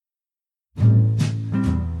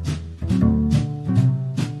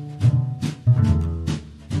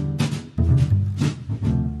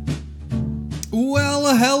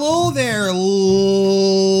hello there,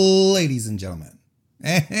 ladies and gentlemen,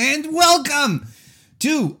 and welcome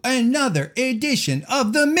to another edition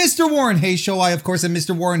of the Mr. Warren Hayes Show. I, of course, am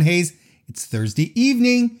Mr. Warren Hayes. It's Thursday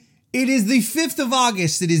evening. It is the 5th of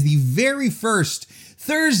August. It is the very first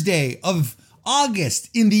Thursday of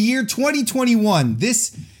August in the year 2021.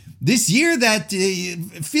 This year that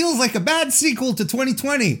feels like a bad sequel to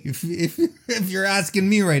 2020, if you're asking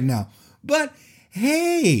me right now. But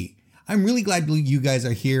hey, I'm really glad you guys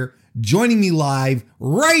are here, joining me live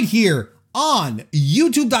right here on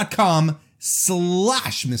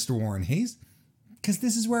youtube.com/Mr. Warren Hayes, because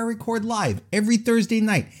this is where I record live every Thursday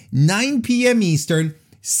night, 9 p.m. Eastern,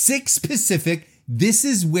 6 Pacific. This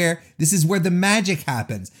is where the magic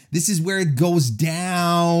happens. This is where it goes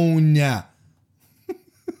down.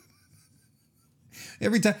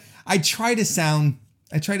 Every time I try to sound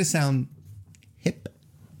hip,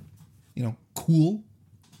 cool,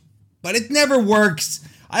 but it never works.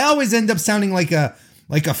 I always end up sounding like a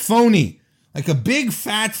phony, like a big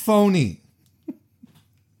fat phony.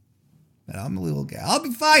 But I'm a little guy. I'll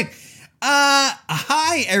be fine.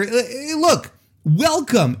 Hi, look,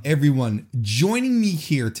 welcome everyone joining me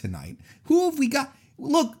here tonight. Who have we got?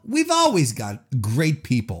 Look, we've always got great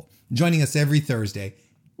people joining us every Thursday,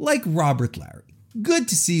 like Robert Larry. Good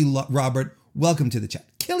to see you, Robert. Welcome to the chat.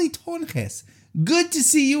 Kelly Tonjes. Good to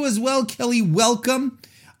see you as well, Kelly. Welcome.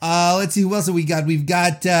 Let's see who else have we got. We've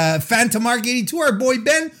got Phantomark82, our boy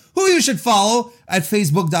Ben, who you should follow at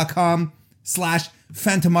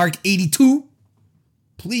facebook.com/Phantomark82.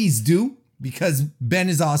 Please do, because Ben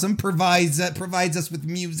is awesome. Provides us with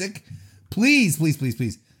music. Please.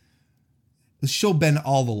 Let's show Ben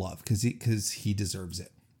all the love, because he deserves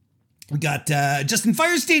it. We got Justin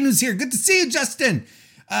Firestein, who's here. Good to see you, Justin.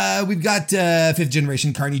 We've got 5th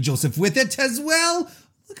generation Carney Joseph with it as well.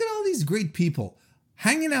 Look at all these great people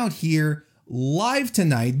hanging out here live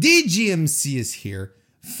tonight. DGMC is here.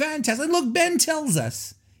 Fantastic. Look, Ben tells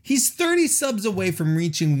us he's 30 subs away from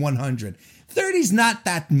reaching 100. 30's not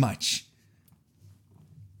that much.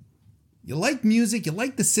 You like music, you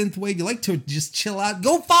like the synthwave, you like to just chill out,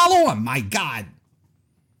 go follow him. My God.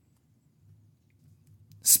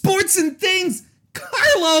 Sports and things.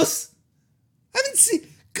 Carlos,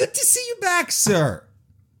 good to see you back, sir.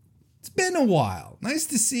 It's been a while. Nice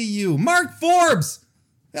to see you. Mark Forbes.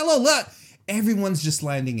 Hello, look. Everyone's just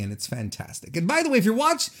landing in. It's fantastic. And by the way, if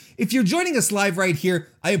you're joining us live right here,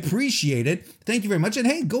 I appreciate it. Thank you very much. And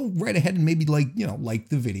hey, go right ahead and maybe like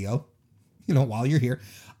the video, while you're here.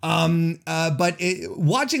 Watching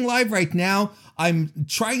live right now, I'm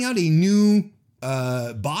trying out a new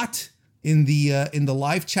bot in the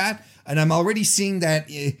live chat, and I'm already seeing that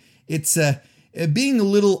it's being a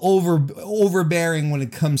little overbearing when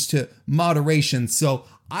it comes to moderation. So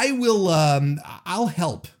I will I'll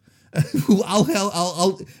help.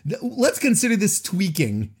 Let's consider this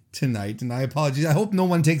tweaking tonight, and I apologize. I hope no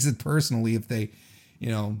one takes it personally if they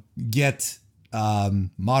get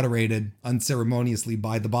moderated unceremoniously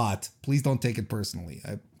by the bot. Please don't take it personally.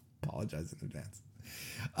 I apologize in advance.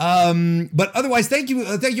 But otherwise, thank you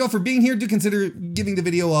all for being here. Do consider giving the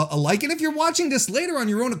video a like, and if you're watching this later on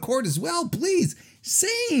your own accord as well, please,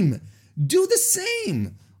 do the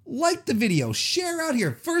same. Like the video, share out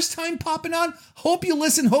here. First time popping on, hope you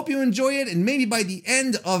listen, hope you enjoy it, and maybe by the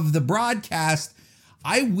end of the broadcast,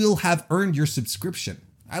 I will have earned your subscription.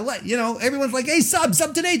 Everyone's like, hey, sub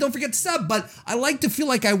today, don't forget to sub, but I like to feel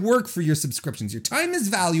like I work for your subscriptions. Your time is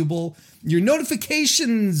valuable. Your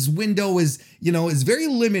notifications window is very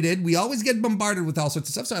limited. We always get bombarded with all sorts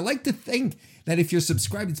of stuff. So I like to think that if you're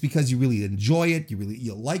subscribed, it's because you really enjoy it.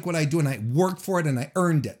 You like what I do, and I work for it, and I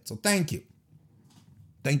earned it. So thank you.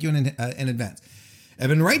 Thank you in advance.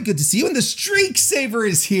 Evan Wright, good to see you. And the Streak Saver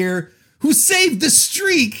is here, who saved the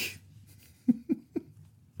streak.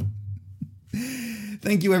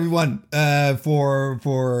 Thank you, everyone,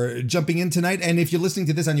 for jumping in tonight. And if you're listening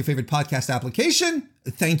to this on your favorite podcast application,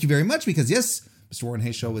 thank you very much, because yes, Mr. Warren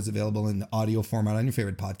Hayes Show is available in audio format on your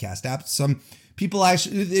favorite podcast app. Some people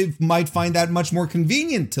actually might find that much more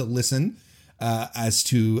convenient to listen as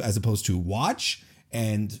opposed to watch,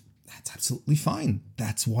 and that's absolutely fine.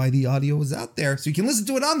 That's why the audio is out there, so you can listen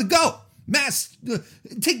to it on the go.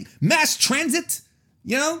 Take mass transit,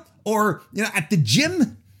 or at the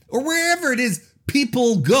gym, or wherever it is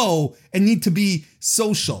people go and need to be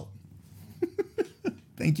social.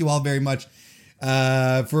 Thank you all very much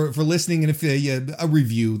for listening, and if a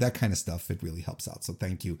review, that kind of stuff, it really helps out. So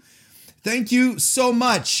thank you so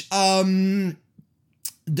much. Also,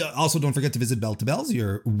 don't forget to visit Bell to Bells,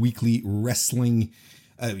 your weekly wrestling.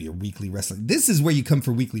 This is where you come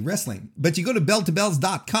for weekly wrestling, but you go to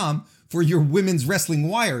belltobells.com for your women's wrestling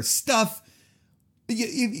wire stuff.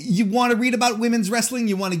 you want to read about women's wrestling,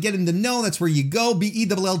 you want to get in the know, that's where you go.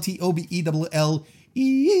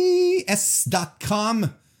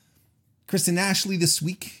 BELLTOBELLES.com. Kristen Ashley this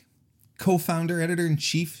week, co-founder,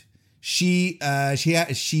 editor-in-chief. She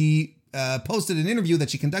posted an interview that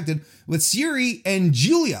she conducted with Siri and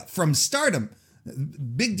Julia from Stardom.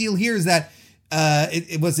 Big deal here is that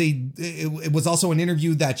it was also an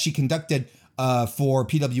interview that she conducted for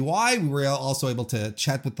PWI. We were also able to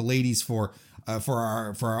chat with the ladies for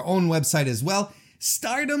our own website as well.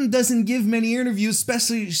 Stardom doesn't give many interviews,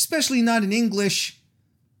 especially not in English.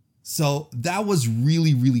 So that was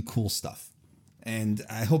really, really cool stuff. And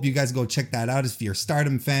I hope you guys go check that out if you're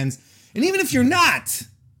Stardom fans. And even if you're not,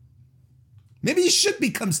 maybe you should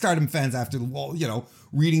become Stardom fans after,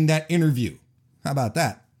 reading that interview. How about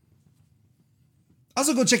that?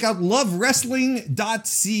 Also go check out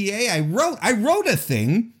lovewrestling.ca. I wrote a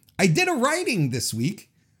thing. I did a writing this week.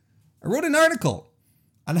 I wrote an article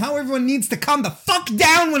on how everyone needs to calm the fuck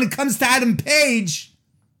down when it comes to Adam Page.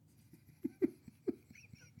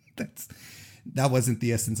 That wasn't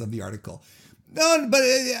the essence of the article. No, but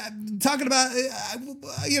talking about,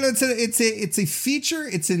 it's a feature.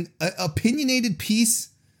 It's an opinionated piece.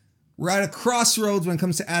 We're at a crossroads when it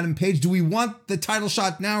comes to Adam Page. Do we want the title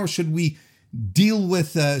shot now, or should we deal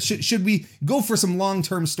with, should we go for some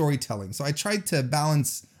long-term storytelling? So I tried to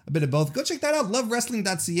balance a bit of both. Go check that out,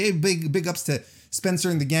 lovewrestling.ca. Big ups to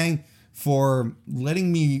Spencer and the gang for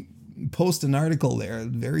letting me post an article there.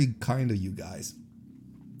 Very kind of you guys.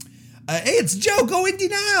 Hey, it's Joe. Go Indie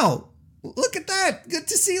Now. Look at that. Good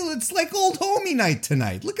to see you. It's like old homie night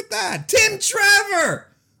tonight. Look at that. Tim Trevor.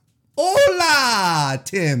 Hola,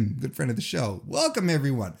 Tim. Good friend of the show. Welcome,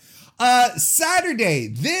 everyone. Saturday,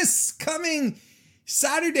 this coming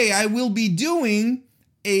Saturday, I will be doing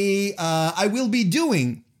a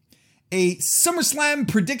SummerSlam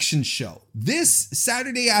prediction show. This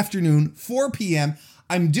Saturday afternoon, 4 p.m.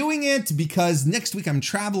 I'm doing it because next week I'm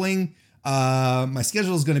traveling. My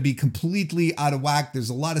schedule is going to be completely out of whack.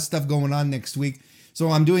 There's a lot of stuff going on next week.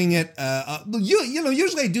 So I'm doing it,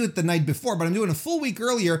 usually I do it the night before, but I'm doing a full week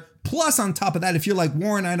earlier. Plus on top of that, if you're like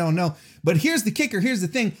Warren, I don't know. But here's the kicker. Here's the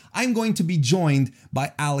thing. I'm going to be joined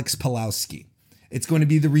by Alex Pulowski. It's going to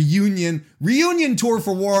be the reunion tour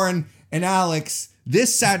for Warren and Alex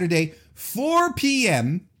this Saturday, 4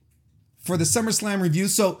 p.m. for the SummerSlam review.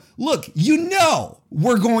 So look,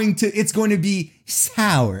 it's going to be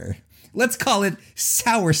sour. Let's call it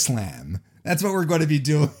Sour Slam. That's what we're going to be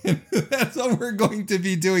doing. That's what we're going to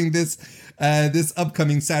be doing this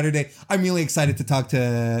upcoming Saturday. I'm really excited to talk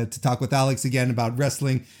with Alex again about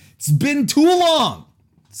wrestling. It's been too long,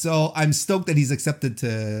 so I'm stoked that he's accepted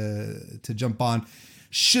to jump on.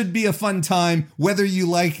 Should be a fun time, whether you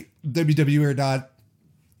like WWE or not.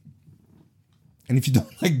 And if you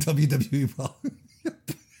don't like WWE, well,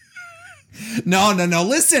 no.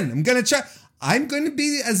 Listen, I'm gonna try. I'm going to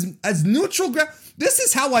be as neutral. This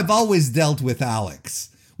is how I've always dealt with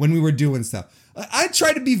Alex when we were doing stuff. I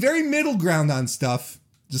try to be very middle ground on stuff.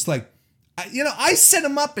 Just like, I set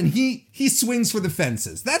him up and he swings for the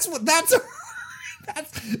fences. That's the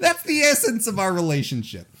essence of our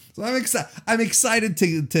relationship. So I'm excited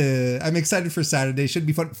I'm excited for Saturday. Should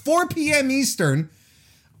be fun. 4 p.m. Eastern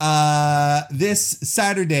this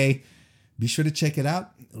Saturday. Be sure to check it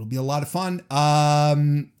out. It'll be a lot of fun.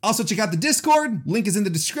 Also, check out the Discord. Link is in the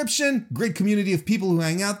description. Great community of people who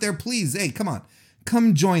hang out there. Please, hey, come on.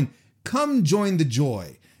 Come join the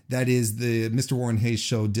joy that is the Mr. Warren Hayes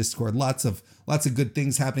Show Discord. Lots of good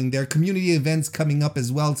things happening there. Community events coming up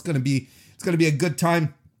as well. It's gonna be a good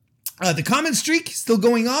time. The comment streak still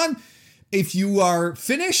going on. If you are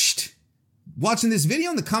finished watching this video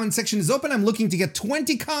and the comment section is open, I'm looking to get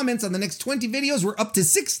 20 comments on the next 20 videos. We're up to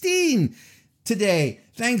 16 today,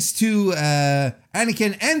 thanks to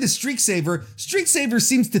Anakin and the Streak Saver. Streak Saver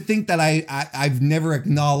seems to think that I've never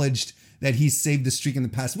acknowledged that he's saved the streak in the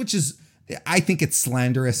past, which is, I think it's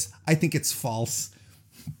slanderous. I think it's false.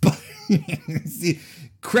 But see,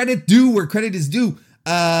 credit due where credit is due.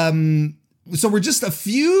 So we're just a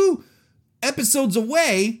few episodes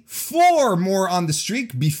away, 4 more on the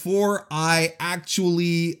streak before I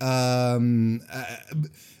actually 4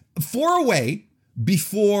 away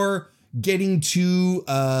before getting to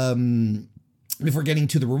the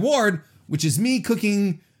reward, which is me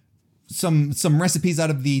cooking some recipes out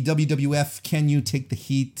of the WWF Can You Take the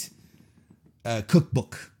Heat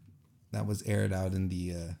cookbook that was aired out in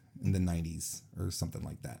the 90s or something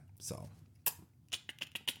like that. So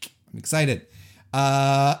I'm excited.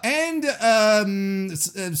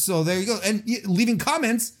 So there you go. And leaving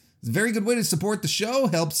comments is a very good way to support the show.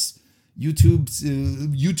 Helps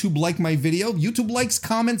YouTube like my video. YouTube likes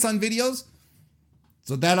comments on videos.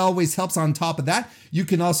 So that always helps. On top of that, you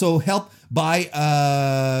can also help by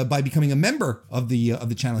becoming a member of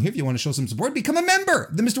the channel here. If you want to show some support, become a member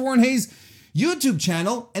of the Mr. Warren Hayes YouTube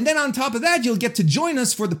channel. And then on top of that, you'll get to join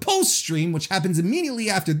us for the post stream, which happens immediately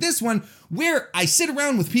after this one, where I sit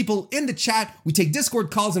around with people in the chat. We take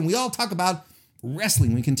Discord calls and we all talk about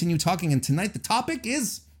wrestling. We continue talking. And tonight the topic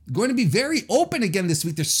is going to be very open again this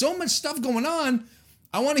week. There's so much stuff going on.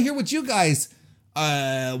 I want to hear what you guys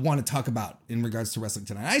want to talk about in regards to wrestling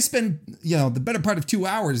tonight. I spend, the better part of 2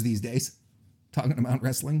 hours these days talking about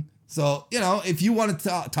wrestling. So, if you want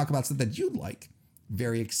to talk about stuff that you'd like,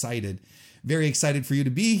 very excited for you to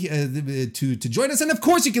be, to join us. And of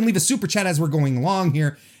course, you can leave a super chat as we're going along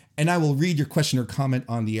here, and I will read your question or comment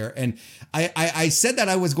on the air. And I said that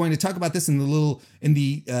I was going to talk about this in the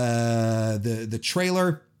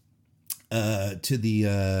trailer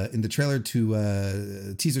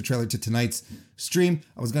teaser trailer to tonight's stream.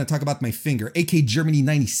 I was going to talk about my finger. AK Germany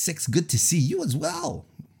 96, good to see you as well.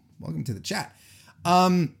 Welcome to the chat.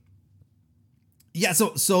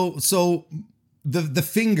 So the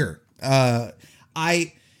finger.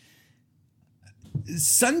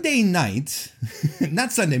 Monday night,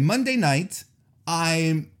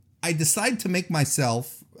 I decide to make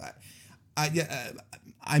myself. I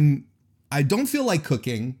don't feel like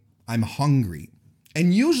cooking. I'm hungry,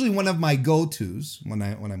 and usually one of my go-tos when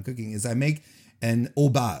I'm cooking is I make an au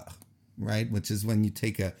beurre, right? Which is when you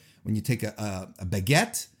take a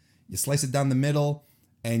baguette, you slice it down the middle,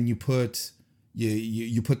 and you put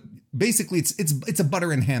basically it's a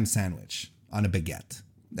butter and ham sandwich on a baguette.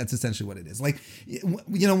 That's essentially what it is. Like,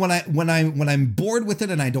 when I'm bored with it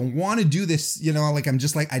and I don't want to do this, I'm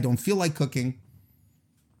just like, I don't feel like cooking.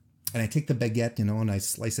 And I take the baguette, and I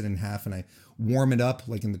slice it in half and I warm it up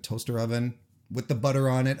like in the toaster oven with the butter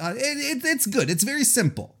on it. It's good. It's very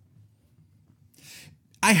simple.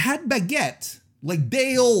 I had baguette, like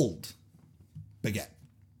day old baguette.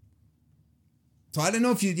 So I don't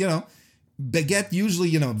know if baguette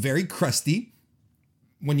usually, very crusty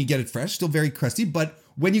when you get it fresh, still very crusty. But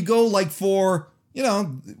when you go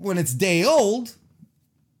when it's day old,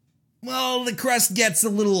 well, the crust gets a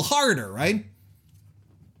little harder, right?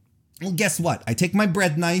 Well, guess what? I take my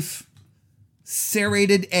bread knife,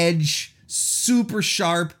 serrated edge, super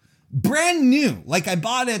sharp, brand new. Like I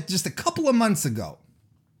bought it just a couple of months ago.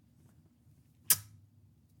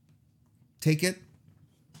 Take it.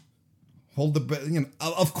 Hold the bread.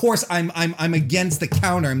 Of course, I'm against the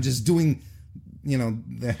counter. I'm just doing,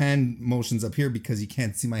 the hand motions up here because you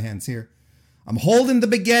can't see my hands here. I'm holding the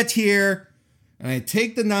baguette here, and I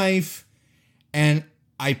take the knife, and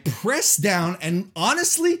I press down, and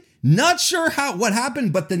honestly, not sure what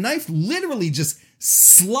happened, but the knife literally just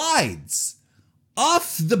slides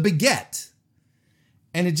off the baguette.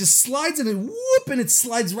 And it just slides and it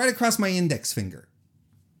slides right across my index finger.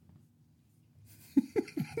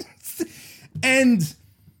 and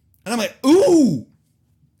I'm like, ooh.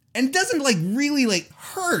 And it doesn't really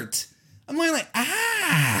hurt. I'm like,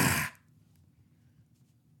 ah.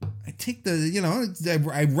 I take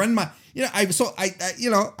the, I run my, I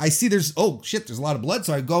see there's a lot of blood.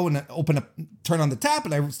 So I go and turn on the tap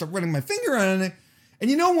and I start running my finger on it.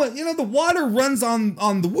 And you know what, the water runs on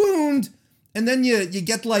the wound. And then you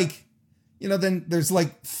get then there's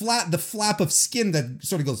the flap of skin that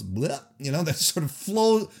sort of goes, bleh, that sort of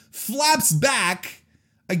flaps back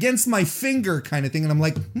against my finger kind of thing. And I'm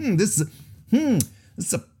like, this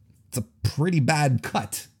is a pretty bad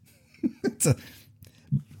cut.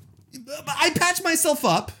 I patch myself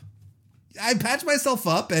up.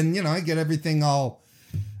 And, I get everything all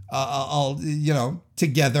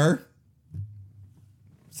together.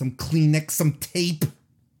 Some Kleenex, some tape,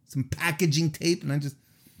 some packaging tape. And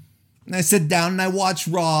I sit down and I watch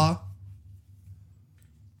Raw.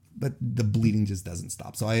 But the bleeding just doesn't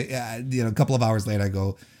stop. So a couple of hours later, I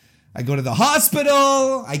go to the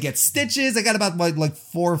hospital. I get stitches. I got about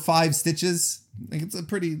 4 or 5 stitches. It's a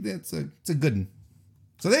good one.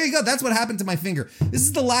 So there you go. That's what happened to my finger. This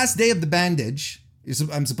is the last day of the bandage.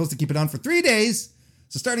 I'm supposed to keep it on for 3 days.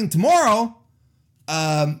 So starting tomorrow,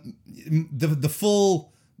 the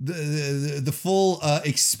full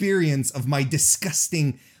experience of my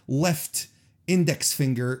disgusting left index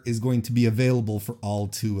finger is going to be available for all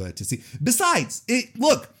to see. Besides,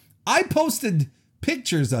 look, I posted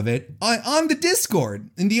pictures of it on the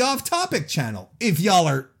Discord in the Off Topic channel. If y'all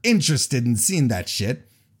are interested in seeing that shit,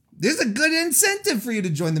 there's a good incentive for you to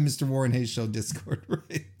join the Mr. Warren Hayes Show Discord right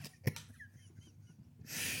there.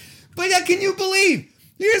 But yeah, can you believe?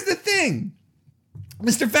 Here's the thing.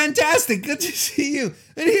 Mr. Fantastic, good to see you.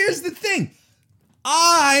 And here's the thing.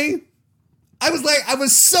 I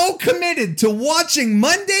was so committed to watching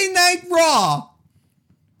Monday Night Raw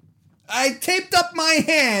I taped up my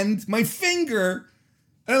hand, my finger,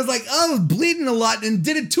 and I was like, oh, I was bleeding a lot, and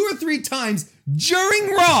did it 2 or 3 times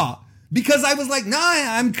during Raw because I was like, nah,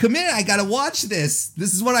 I'm committed. I gotta watch this.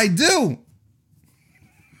 This is what I do.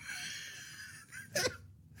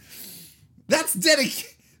 That's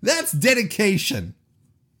dedication.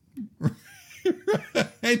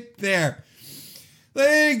 Right there.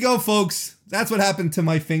 There you go, folks. That's what happened to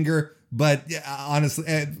my finger. But yeah, honestly,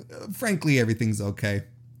 frankly, everything's okay.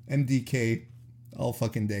 MDK all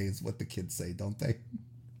fucking day is what the kids say, don't they?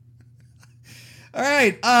 All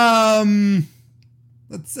right.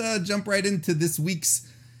 Let's jump right into this week's.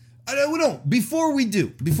 Before we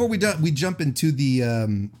jump into the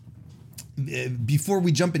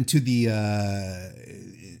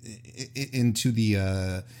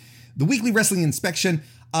the weekly wrestling inspection.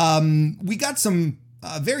 We got some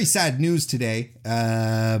very sad news today.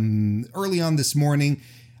 Early on this morning,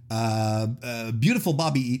 beautiful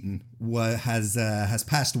Bobby Eaton has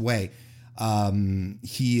passed away.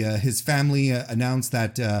 His family announced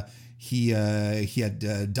that he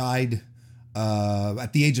had died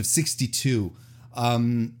at the age of 62.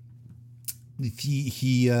 I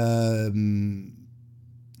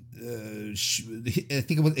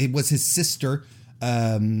think it was his sister,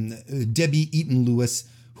 Debbie Eaton Lewis,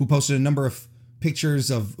 who posted a number of pictures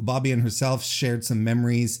of Bobby and herself, shared some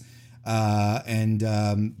memories, and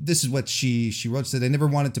this is what she wrote. Said, "I never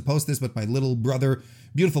wanted to post this, but my little brother,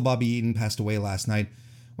 beautiful Bobby Eaton, passed away last night.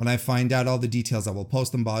 When I find out all the details, I will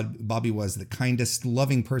post them. Bobby was the kindest,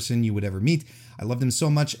 loving person you would ever meet. I loved him so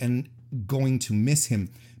much and going to miss him.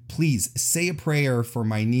 Please say a prayer for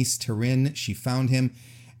my niece Taryn. She found him,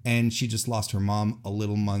 and she just lost her mom a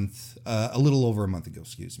little over a month ago.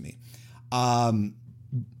 Excuse me."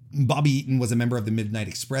 Bobby Eaton was a member of the Midnight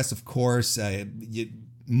Express, of course,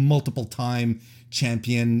 multiple time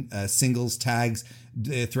champion, singles tags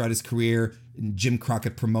throughout his career, Jim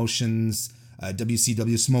Crockett Promotions,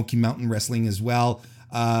 WCW, Smoky Mountain Wrestling as well.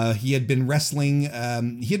 He had been wrestling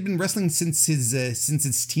since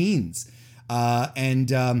his teens,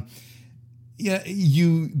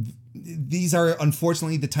 these are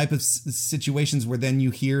unfortunately the type of situations where then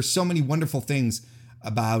you hear so many wonderful things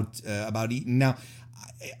about Eaton. Now,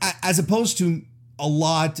 as opposed to a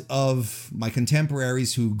lot of my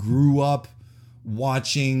contemporaries who grew up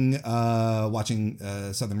watching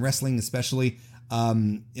Southern wrestling, especially, I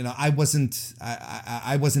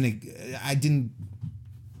didn't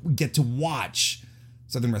get to watch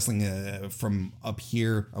Southern wrestling from up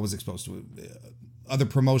here. I was exposed to other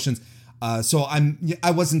promotions, so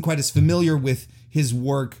I wasn't quite as familiar with his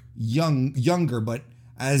work younger. But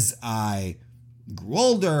as I grew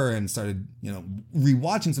older and started,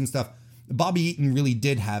 rewatching some stuff, Bobby Eaton really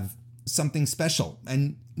did have something special,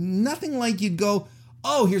 and nothing like you'd go,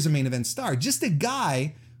 oh, here's a main event star. Just a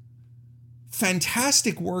guy,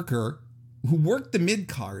 fantastic worker who worked the mid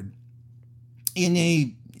card in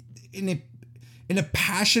a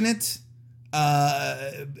passionate,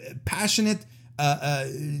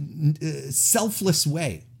 selfless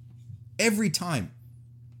way every time.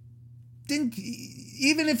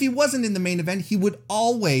 Even if he wasn't in the main event, he would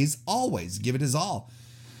always give it his all.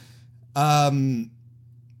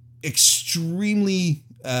 Extremely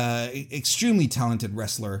talented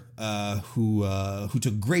wrestler who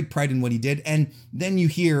took great pride in what he did. And then you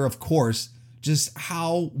hear, of course, just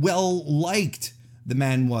how well liked the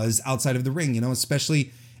man was outside of the ring,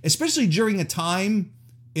 especially during a time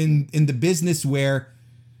in the business where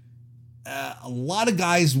a lot of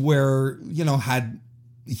guys were, had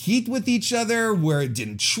heat with each other, where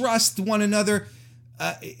didn't trust one another.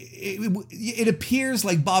 It appears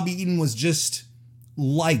like Bobby Eaton was just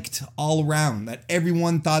liked all around, that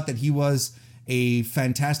everyone thought that he was a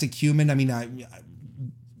fantastic human. I mean,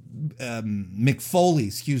 Mick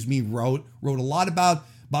Foley, wrote a lot about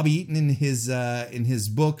Bobby Eaton in his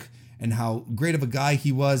book, and how great of a guy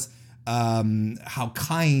he was, how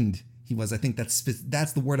kind he was. I think that's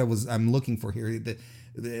the word I'm looking for here.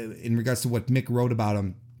 In regards to what Mick wrote about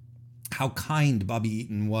him, how kind Bobby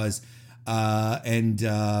Eaton was, and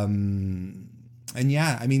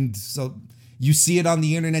yeah, I mean, so you see it on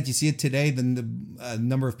the internet, you see it today. Then the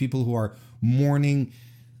number of people who are mourning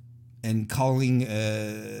and calling,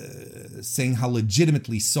 saying how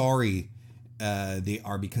legitimately sorry they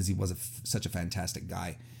are because he was such a fantastic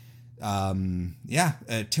guy. Yeah,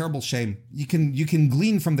 a terrible shame. You can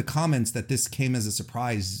glean from the comments that this came as a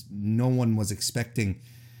surprise. No one was expecting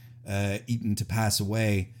Eaton to pass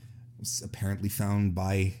away. It was apparently found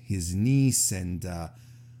by his niece, and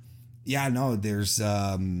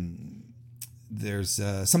there's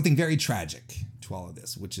something very tragic to all of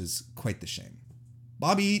this, which is quite the shame.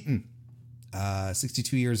 Bobby Eaton,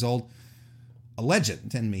 62 years old. a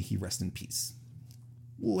legend, and may he rest in peace.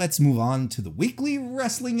 Let's move on to the weekly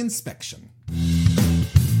wrestling inspection.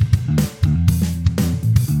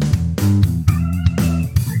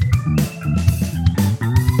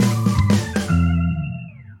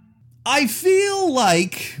 I feel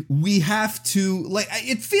like we have to, like,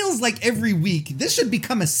 it feels like every week, this should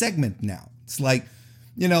become a segment now. It's like,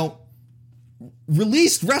 you know,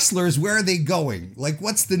 released wrestlers, where are they going? Like,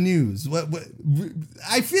 what's the news? What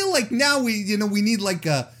I feel like now we need like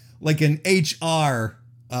an HR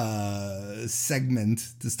segment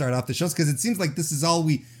to start off the shows, because it seems like this is all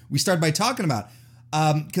we start by talking about.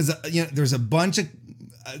 Because there's a bunch of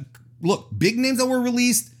big names that were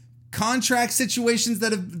released, contract situations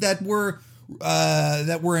that were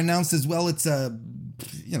announced as well. It's a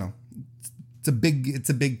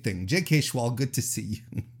big thing. J.K. Schwal, good to see you.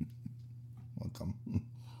 Welcome.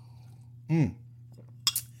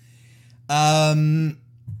 I'm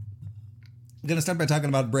gonna start by talking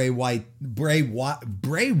about Bray Wyatt.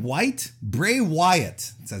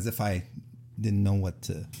 It's as if I don't know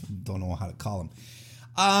how to call him.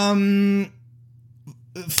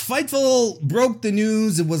 Fightful broke the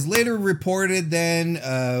news. It was later reported then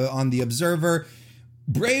on The Observer.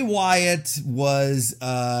 Bray Wyatt was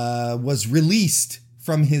released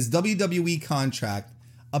from his WWE contract,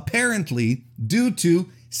 apparently due to,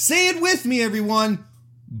 say it with me everyone,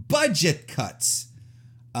 budget cuts.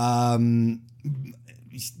 Apparently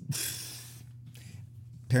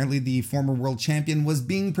the former world champion was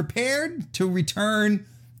being prepared to return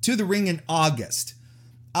to the ring in August.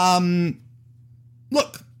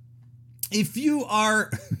 Look, if you are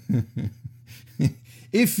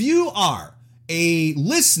a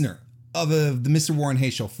listener of the Mr. Warren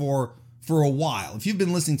Hayes Show for a while, if you've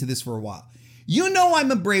been listening to this for a while, you know I'm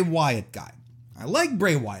a Bray Wyatt guy. I like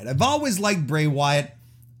Bray Wyatt. I've always liked Bray Wyatt.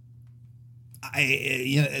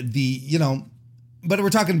 But we're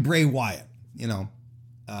talking Bray Wyatt. It's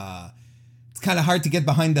kind of hard to get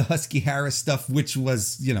behind the Husky Harris stuff, which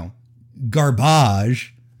was,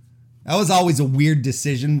 garbage. That was always a weird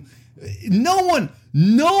decision. No one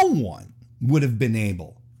would have been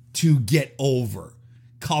able to get over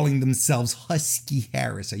calling themselves Husky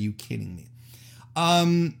Harris. Are you kidding me?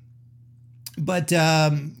 But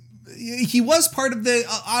he was part of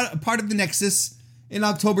the Nexus in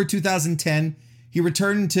October 2010. He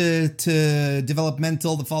returned to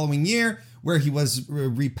developmental the following year, where he was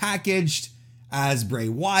repackaged as Bray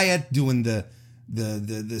Wyatt, doing the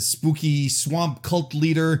spooky swamp cult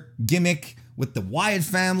leader gimmick with the Wyatt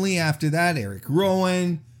family. After that, Eric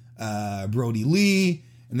Rowan, Brody Lee,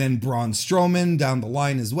 and then Braun Strowman down the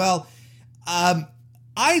line as well. I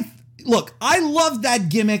loved that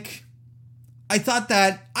gimmick. I thought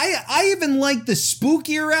that I even liked the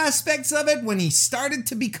spookier aspects of it when he started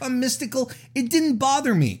to become mystical. It didn't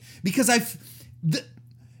bother me because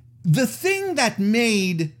the thing that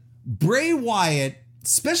made Bray Wyatt,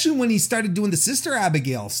 especially when he started doing the Sister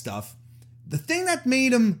Abigail stuff, the thing that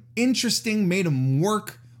made him interesting, made him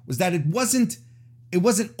work, was that it wasn't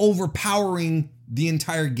overpowering the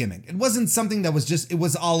entire gimmick. It wasn't something that it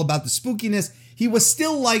was all about the spookiness. He was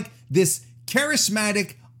still like this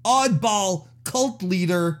charismatic, oddball cult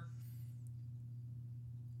leader,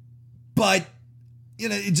 but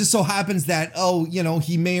it just so happens that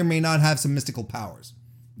he may or may not have some mystical powers.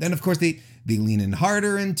 Then of course they lean in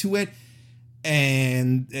harder into it,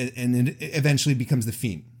 and it eventually becomes the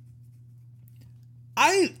Fiend.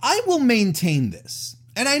 I will maintain this,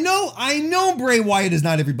 and I know Bray Wyatt is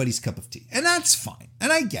not everybody's cup of tea, and that's fine,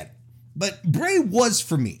 and I get it. But Bray was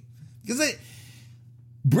for me, because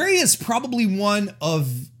Bray is probably one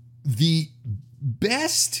of the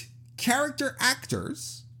best character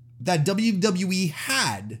actors that WWE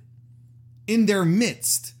had in their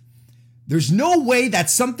midst. There's no way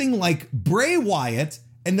that something like Bray Wyatt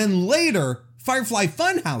and then later Firefly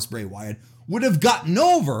Funhouse Bray Wyatt would have gotten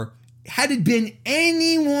over had it been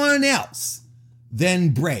anyone else than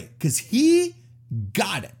Bray, because he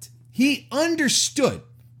got it. He understood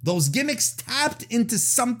those gimmicks, tapped into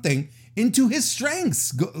something, into his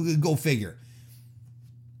strengths, go figure.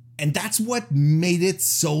 And that's what made it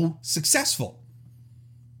so successful.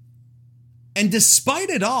 And despite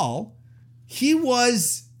it all, he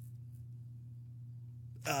was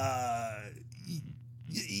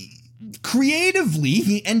creatively,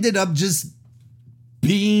 he ended up just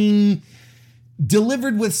being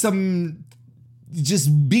delivered with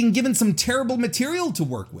being given some terrible material to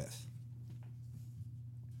work with.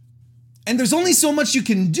 And there's only so much you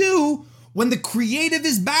can do when the creative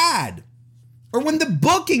is bad, or when the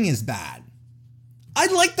booking is bad. I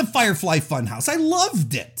liked the Firefly Funhouse. I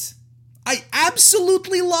loved it. I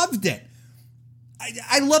absolutely loved it.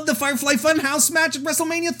 I love the Firefly Funhouse match at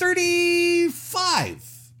WrestleMania 35.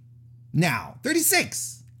 Now,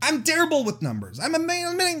 36. I'm terrible with numbers. I'm an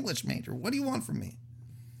English major. What do you want from me?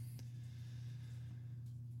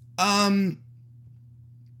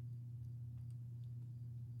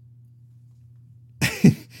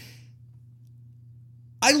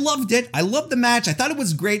 I loved it. I loved the match. I thought it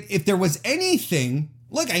was great. If there was anything,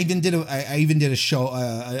 look, I even did a show,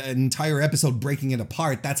 an entire episode breaking it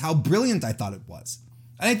apart. That's how brilliant I thought it was.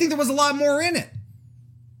 And I think there was a lot more in it.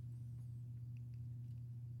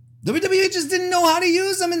 WWE just didn't know how to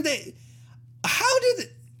use them, and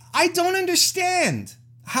I don't understand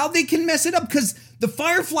how they can mess it up, because the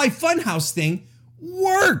Firefly Funhouse thing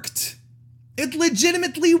worked. It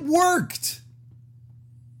legitimately worked.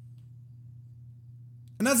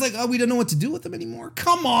 And I was like, oh, we don't know what to do with them anymore?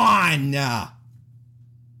 Come on!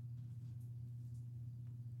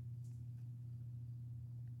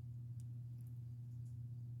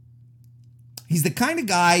 He's the kind of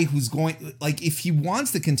guy who's going, like, if he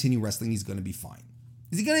wants to continue wrestling, he's going to be fine.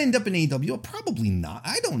 Is he going to end up in AEW? Probably not.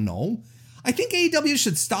 I don't know. I think AEW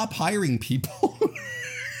should stop hiring people.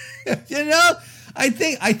 You know? I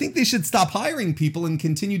think they should stop hiring people and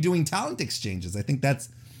continue doing talent exchanges. I think that's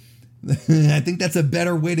a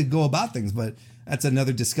better way to go about things, but that's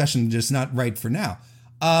another discussion, just not right for now.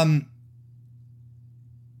 I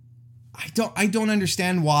don't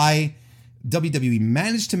understand why WWE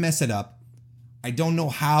managed to mess it up. I don't know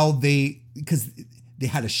how because they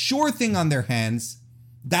had a sure thing on their hands.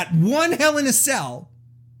 That one Hell in a Cell,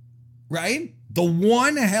 right? The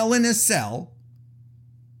one Hell in a Cell.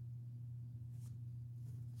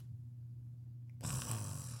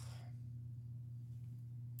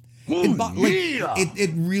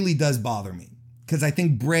 It really does bother me, because I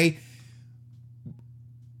think Bray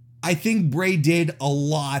did a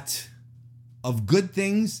lot of good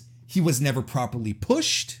things. He was never properly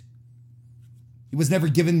pushed. He was never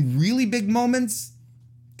given really big moments.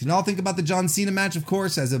 You can all think about the John Cena match, of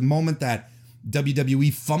course, as a moment that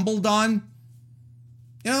WWE fumbled on.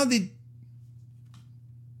 You know,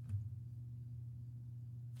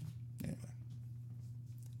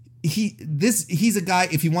 he's a guy,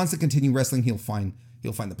 if he wants to continue wrestling, he'll find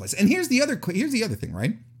the place. And here's the other thing,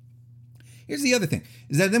 right? Here's the other thing,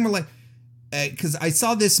 is that then we're like, because I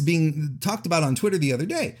saw this being talked about on Twitter the other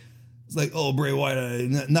day. It's like, oh, Bray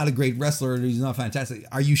Wyatt, not a great wrestler, he's not fantastic.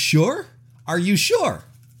 Are you sure? Are you sure?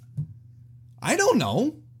 I don't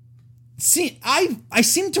know. See, I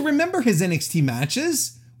seem to remember his NXT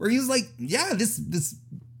matches where he was like, yeah, this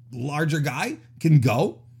larger guy can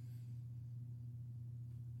go.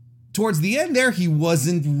 Towards the end there, he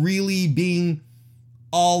wasn't really being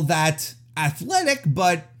all that athletic,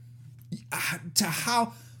 but to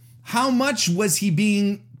how much was he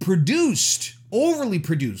being produced, overly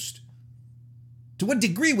produced? To what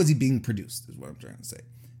degree was he being produced, is what I'm trying to say.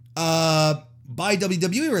 By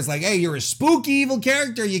WWE, where it's like, hey, you're a spooky evil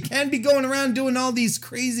character. You can't be going around doing all these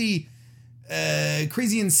crazy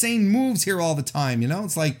insane moves here all the time, you know?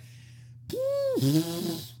 It's like,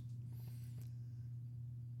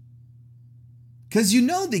 because we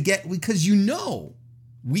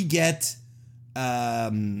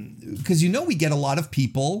get a lot of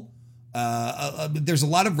people, there's a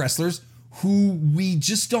lot of wrestlers who we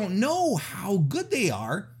just don't know how good they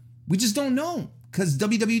are. We just don't know, because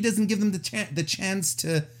WWE doesn't give them the chance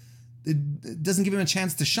to, it doesn't give them a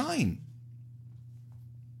chance to shine.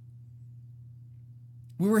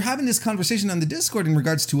 We were having this conversation on the Discord in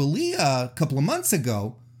regards to Aaliyah a couple of months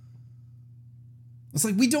ago. It's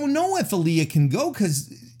like, we don't know if Aaliyah can go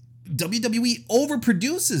because WWE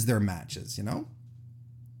overproduces their matches, you know?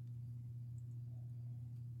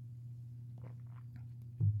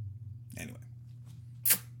 Anyway.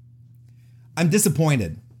 I'm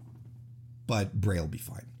disappointed, but Bray will be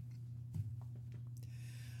fine.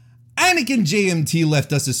 Anakin JMT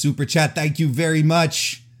left us a super chat. Thank you very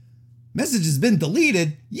much. Message has been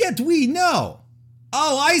deleted, yet we know.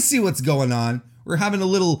 Oh, I see what's going on. We're having a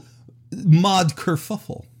little mod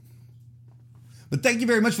kerfuffle. But thank you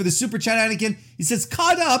very much for the super chat, Anakin. He says,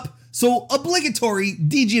 caught up, so obligatory.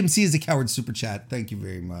 DGMC is a coward super chat. Thank you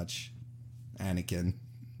very much, Anakin.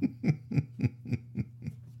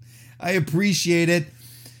 I appreciate it.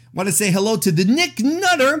 Want to say hello to the Nick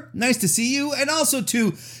Nutter. Nice to see you. And also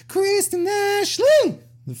to Kristen Ashley,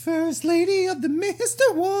 the first lady of the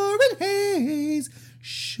Mr. Warren Hayes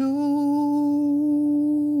show.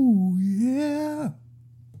 Yeah.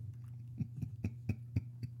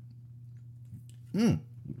 And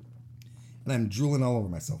I'm drooling all over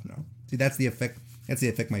myself now. See, that's the effect. That's the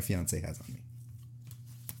effect my fiance has on me.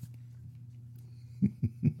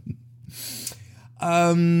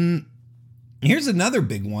 Here's another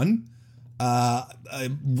big one. A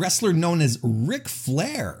wrestler known as Ric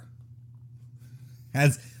Flair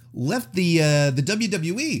has left the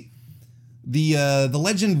WWE. The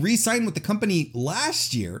legend re-signed with the company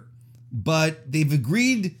last year, but they've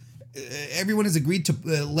agreed. Everyone has agreed to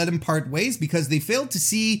let him part ways because they failed to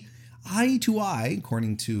see eye to eye,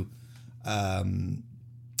 according to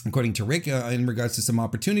Rick, in regards to some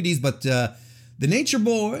opportunities. But the Nature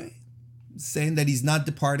Boy is saying that he's not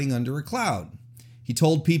departing under a cloud. He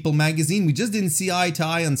told People magazine, "We just didn't see eye to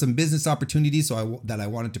eye on some business opportunities that I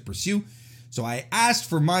wanted to pursue. So I asked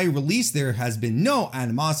for my release. There has been no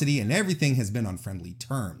animosity and everything has been on friendly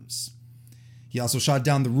terms." He also shot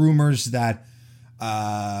down the rumors that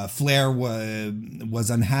Flair was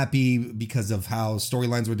unhappy because of how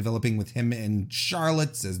storylines were developing with him and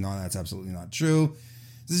Charlotte. Says, no, that's absolutely not true.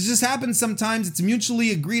 This just happens sometimes. It's a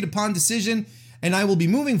mutually agreed upon decision, and I will be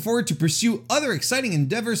moving forward to pursue other exciting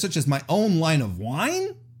endeavors such as my own line of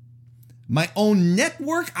wine, my own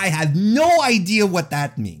network. I have no idea what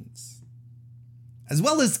that means. As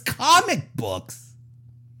well as comic books.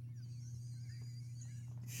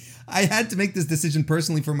 I had to make this decision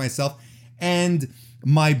personally for myself and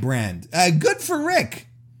my brand. Good for Rick.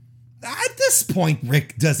 At this point,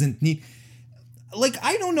 Rick doesn't need...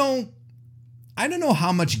 I don't know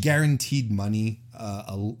how much guaranteed money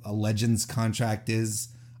a Legends contract is.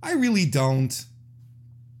 I really don't.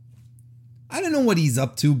 I don't know what he's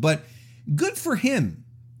up to, but good for him,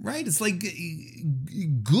 right? It's like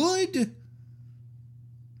good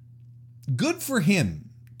for him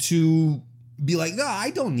to be like, no,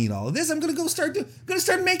 I don't need all of this. I'm gonna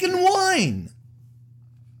start making wine.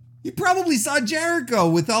 You probably saw Jericho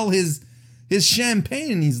with all his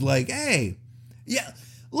champagne, and he's like, hey, yeah.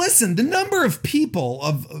 Listen, the number of people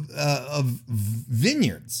of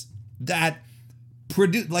vineyards that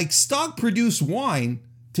produce wine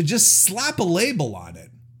to just slap a label on it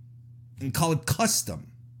and call it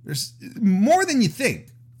custom. There's more than you think.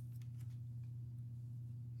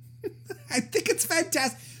 I think it's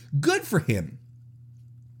fantastic. Good for him.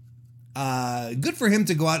 Good for him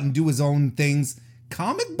to go out and do his own things.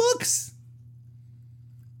 Comic books?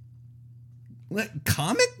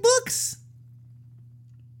 Comic books?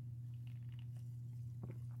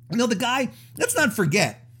 The guy, let's not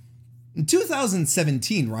forget, in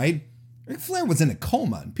 2017, right? Ric Flair was in a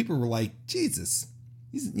coma, and people were like, Jesus,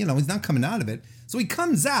 he's not coming out of it. So he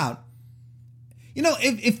comes out.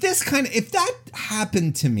 If that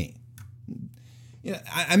happened to me,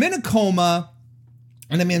 I'm in a coma,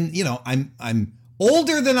 and I'm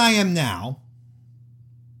older than I am now,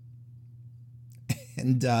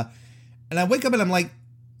 and I wake up and I'm like,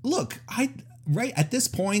 look, right at this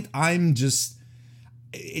point, I'm just.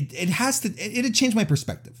 It'd change my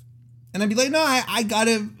perspective. And I'd be like, no, I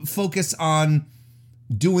gotta focus on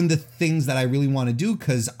doing the things that I really want to do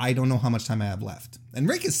because I don't know how much time I have left. And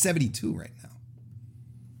Rick is 72 right now.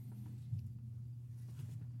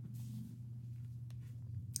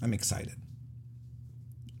 I'm excited.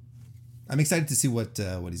 I'm excited to see what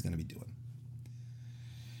he's gonna be doing.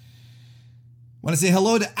 Want to say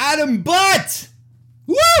hello to Adam Butt!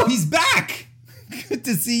 Woo! He's back! Good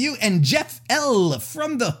to see you. And Jeff L.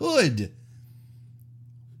 from the Hood.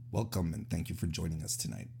 Welcome and thank you for joining us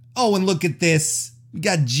tonight. Oh, and look at this. We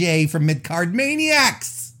got Jay from Midcard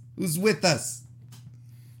Maniacs who's with us.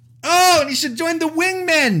 Oh, and he should join the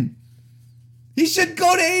Wingmen. He should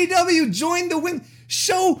go to AEW, join the Wing.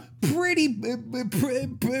 Show pretty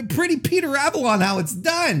Peter Avalon how it's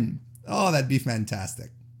done. Oh, that'd be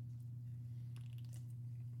fantastic.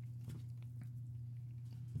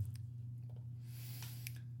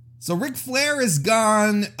 So Ric Flair is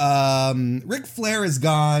gone.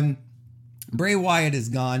 Bray Wyatt is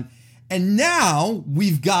gone. And now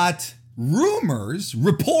we've got reports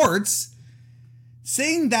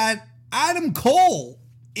saying that Adam Cole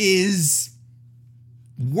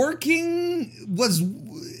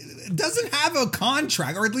doesn't have a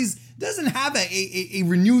contract, or at least doesn't have a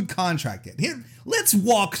renewed contract yet. Here, let's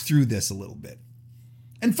walk through this a little bit.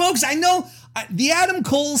 And folks, I know the Adam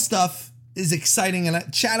Cole stuff is exciting,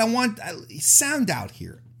 and Chad, I want sound out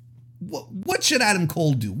here. What should Adam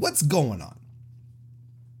Cole do? What's going on?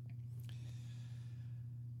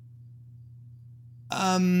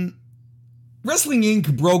 Wrestling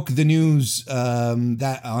Inc. broke the news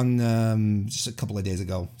that on just a couple of days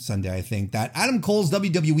ago, Sunday, I think, that Adam Cole's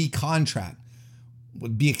WWE contract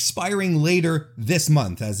would be expiring later this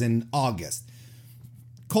month, as in August.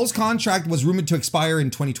 Cole's contract was rumored to expire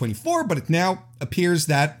in 2024, but it now appears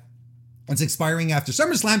that it's expiring after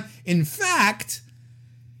SummerSlam. In fact,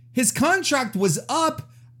 his contract was up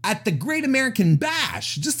at the Great American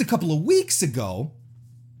Bash just a couple of weeks ago.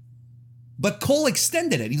 But Cole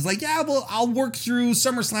extended it. He's like, yeah, well, I'll work through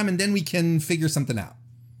SummerSlam and then we can figure something out.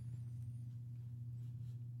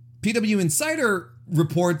 PW Insider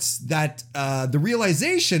reports that the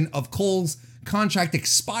realization of Cole's contract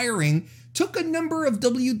expiring took a number of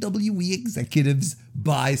WWE executives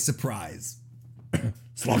by surprise.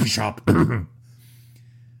 Sloppy shop.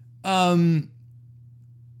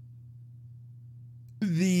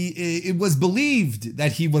 It was believed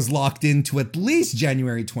that he was locked into at least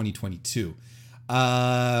January 2022.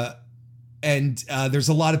 And there's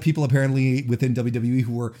a lot of people apparently within WWE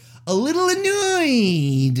who were a little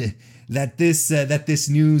annoyed that this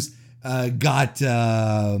news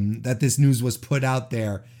was put out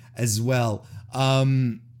there as well.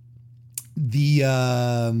 But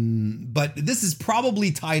this is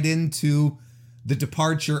probably tied into the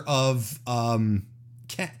departure of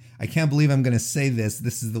I can't believe I'm going to say this.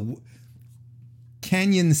 This is the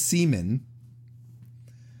Canyon Seaman,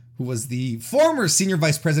 who was the former senior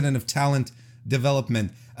vice president of talent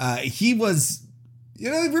development. He was,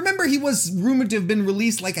 remember he was rumored to have been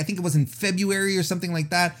released, like I think it was in February or something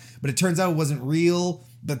like that. But it turns out it wasn't real.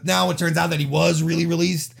 But now it turns out that he was really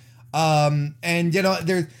released. And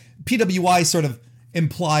there PWI sort of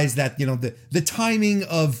implies that the timing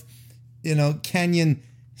of Canyon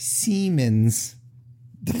Seaman's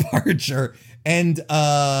departure and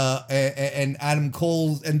Adam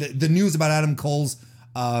Cole's and the news about Adam Cole's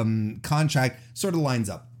contract sort of lines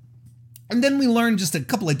up. And then we learned just a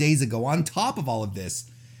couple of days ago, on top of all of this,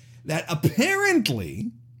 that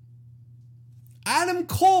apparently Adam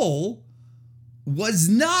Cole was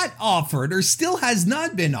not offered, or still has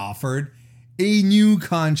not been offered, a new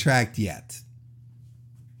contract yet.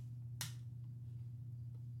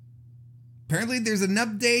 Apparently there's an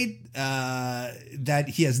update that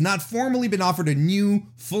he has not formally been offered a new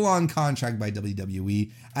full-on contract by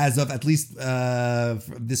WWE as of at least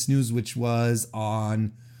this news, which was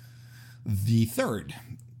on the 3rd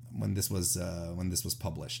when this was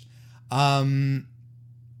published.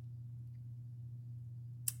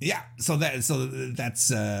 Yeah, so that's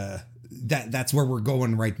where we're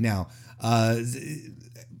going right now.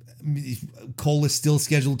 Cole is still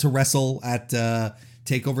scheduled to wrestle at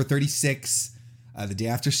TakeOver 36 the day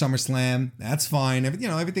after SummerSlam. That's fine.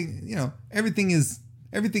 Everything is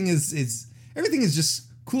just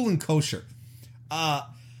cool and kosher.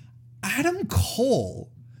 Adam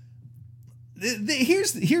Cole.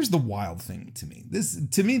 Here's the wild thing to me.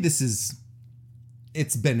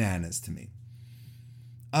 It's bananas to me.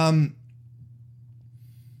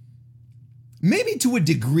 Maybe to a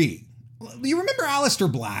degree. You remember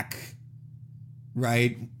Aleister Black,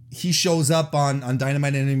 right? He shows up on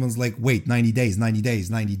Dynamite and everyone's like, wait, 90 days. They're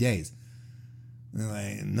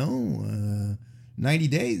like, no, 90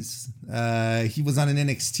 days. He was on an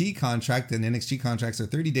NXT contract, and NXT contracts are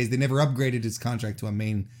 30 days. They never upgraded his contract to a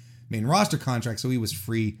main roster contract, so he was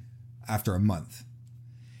free after a month.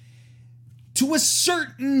 To a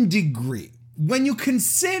certain degree, when you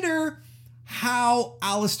consider how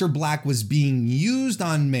Aleister Black was being used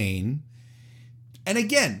on main, and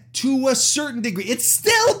again, to a certain degree, it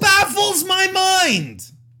still baffles my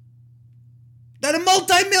mind that a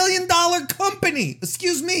multi-million-dollar company,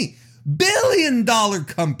 billion-dollar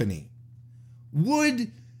company,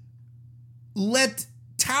 would let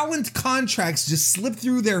talent contracts just slip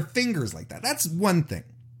through their fingers like that. That's one thing.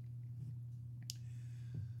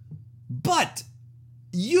 But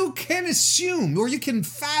you can assume, or you can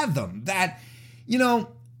fathom that,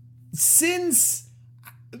 since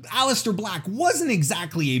Aleister Black wasn't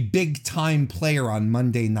exactly a big-time player on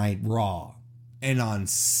Monday Night Raw and on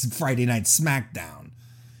Friday Night SmackDown,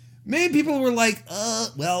 maybe people were like,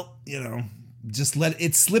 just let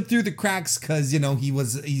it slip through the cracks because, he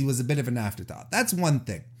was a bit of an afterthought. That's one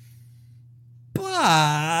thing.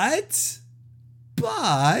 But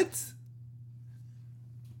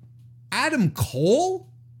Adam Cole,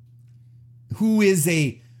 who is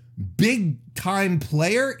a big-time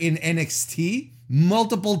player in NXT, he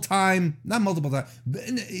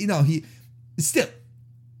still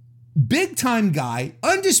big-time guy,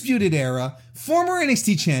 Undisputed Era, former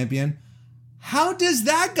NXT champion. How does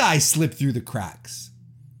that guy slip through the cracks?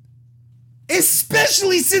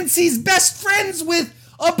 Especially since he's best friends with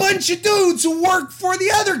a bunch of dudes who work for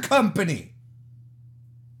the other company.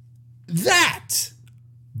 That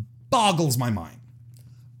boggles my mind.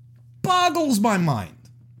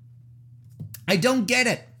 I don't get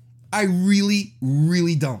it. I really,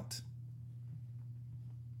 really don't.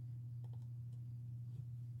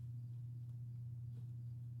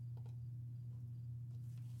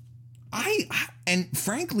 And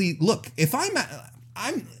frankly, look, if I'm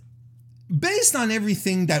based on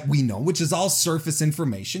everything that we know, which is all surface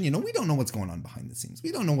information, we don't know what's going on behind the scenes.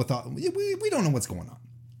 We don't know we don't know what's going on.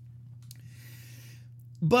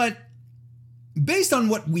 But based on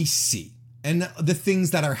what we see and the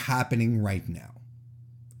things that are happening right now,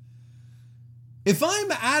 if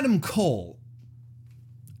I'm Adam Cole,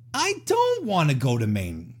 I don't want to go to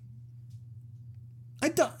Maine. I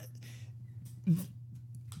don't.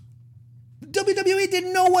 WWE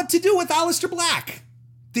didn't know what to do with Aleister Black.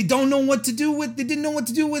 They didn't know what to do with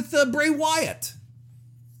Bray Wyatt.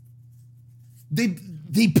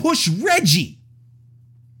 They push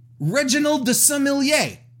Reginald de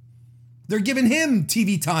Sommelier. They're giving him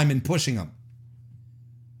TV time and pushing him.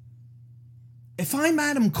 If I'm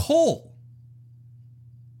Adam Cole,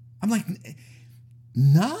 I'm like,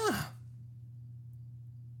 nah.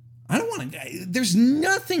 I don't want to. There's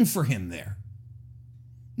nothing for him there.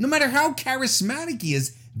 No matter how charismatic he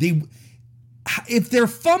is, if they're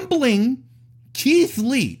fumbling Keith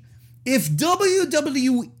Lee, if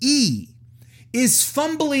WWE is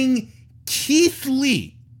fumbling Keith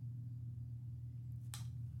Lee,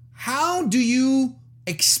 how do you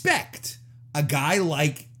expect a guy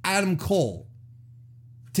like Adam Cole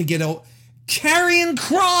to get out? Karrion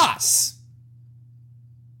Kross.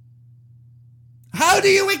 How do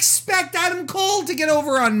you expect Adam Cole to get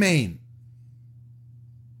over on Maine?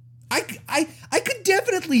 I could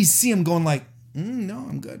definitely see him going like, no,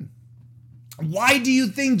 I'm good. Why do you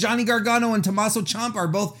think Johnny Gargano and Tommaso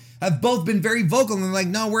Ciampa have both been very vocal and they're like,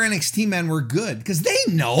 no, we're NXT, man, we're good? Because they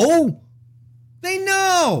know. They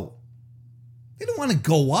know. They don't want to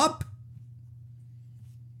go up.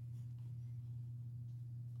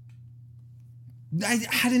 I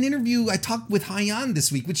had an interview, I talked with Hyan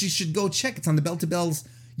this week, which you should go check. It's on the Bell to Bells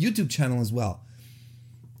YouTube channel as well.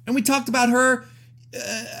 And we talked about her.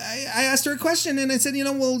 I asked her a question and I said,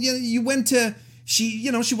 you went to, she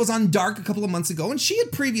was on Dark a couple of months ago and she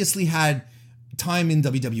had previously had time in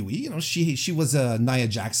WWE. She was a Nia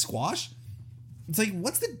Jax squash. It's like,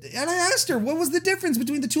 and I asked her, what was the difference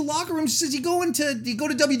between the two locker rooms? She says, you go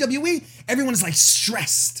to WWE, everyone is like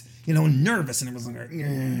stressed, nervous, and everyone's like,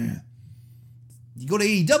 yeah. You go to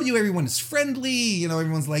AEW, everyone is friendly,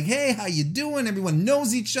 everyone's like, hey, how you doing? Everyone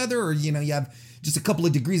knows each other, or, you have just a couple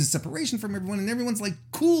of degrees of separation from everyone, and everyone's like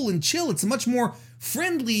cool and chill. It's a much more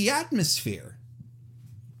friendly atmosphere.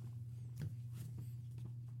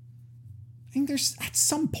 I think there's, at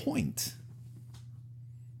some point,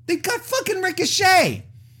 they got fucking Ricochet.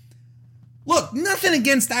 Look, nothing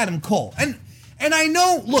against Adam Cole. And I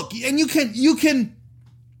know, look, and you can,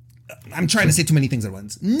 I'm trying to say too many things at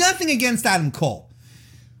once. Nothing against Adam Cole.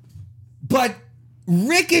 But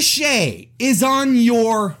Ricochet is on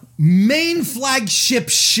your main flagship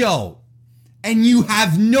show and you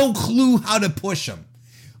have no clue how to push him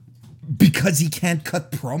because he can't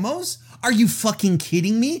cut promos? Are you fucking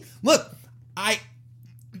kidding me? Look,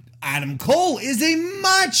 Adam Cole is a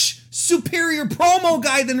much superior promo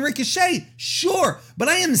guy than Ricochet, sure, but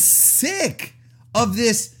I am sick of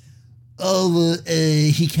this,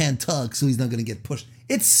 he can't talk, so he's not going to get pushed.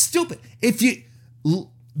 It's stupid.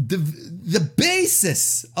 The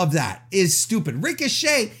basis of that is stupid.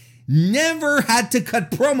 Ricochet never had to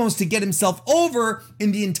cut promos to get himself over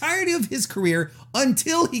in the entirety of his career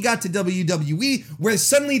until he got to WWE, where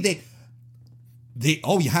suddenly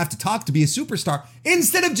you have to talk to be a superstar,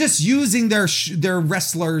 instead of just using their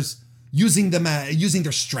wrestlers, using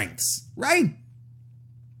their strengths, right?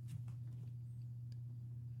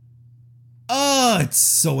 Oh, it's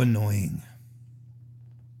so annoying.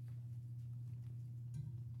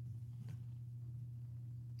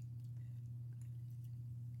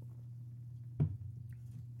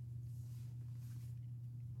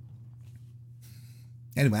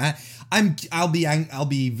 Anyway, I'll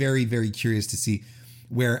be very, very curious to see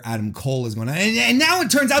where Adam Cole is going. And now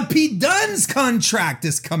it turns out Pete Dunne's contract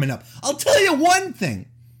is coming up. I'll tell you one thing.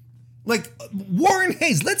 Like Warren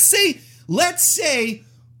Hayes, let's say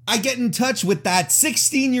I get in touch with that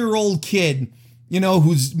 16-year-old kid,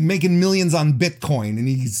 who's making millions on Bitcoin, and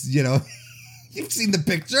he's, you've seen the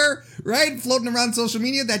picture, right? Floating around social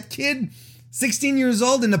media, that kid, 16 years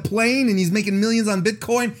old in a plane, and he's making millions on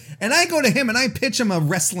Bitcoin. And I go to him and I pitch him a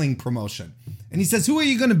wrestling promotion. And he says, who are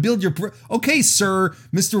you going to build your... Okay, sir,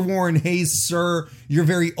 Mr. Warren Hayes, sir, you're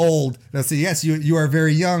very old. And I say, yes, you are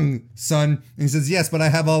very young, son. And he says, yes, but I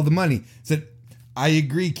have all the money. I said, I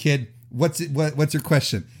agree, kid. What's your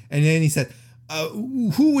question? And then he said,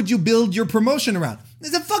 who would you build your promotion around?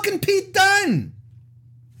 It's a fucking Pete Dunne.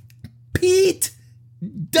 Pete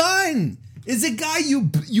Dunne is a guy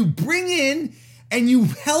you bring in and you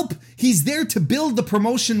help. He's there to build the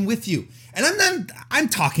promotion with you. And I'm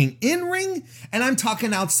talking in ring, and I'm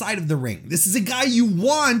talking outside of the ring. This is a guy you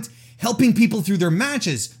want helping people through their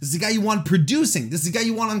matches. This is a guy you want producing. This is a guy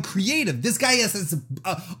you want on creative. This guy has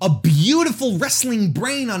a beautiful wrestling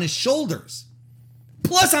brain on his shoulders.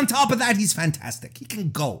 Plus, on top of that, he's fantastic. He can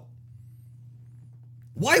go.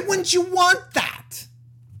 Why wouldn't you want that?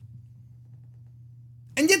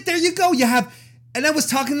 And yet there you go. You have, and I was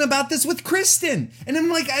talking about this with Kristen, and I'm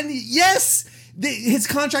like, yes, his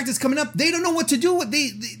contract is coming up. They don't know what to do.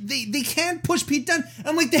 They can't push Pete Dunne.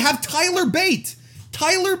 I'm like, they have Tyler Bate,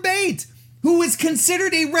 who is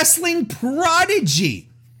considered a wrestling prodigy,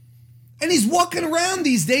 and he's walking around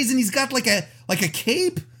these days, and he's got like a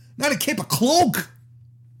cape, not a cape, a cloak.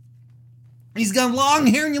 He's got long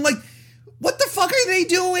hair, and you're like, what the fuck are they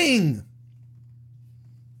doing?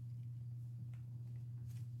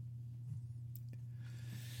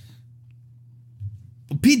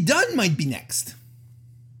 Pete Dunne might be next.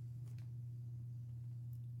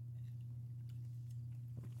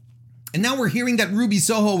 And now we're hearing that Ruby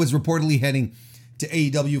Soho is reportedly heading to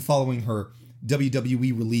AEW following her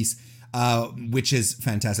WWE release, which is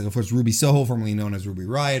fantastic. Of course, Ruby Soho, formerly known as Ruby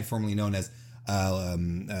Riott, formerly known as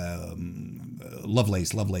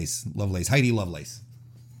Lovelace, Heidi Lovelace.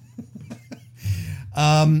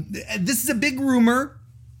 This is a big rumor.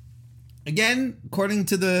 Again, according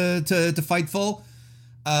to Fightful,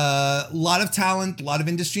 a lot of talent, a lot of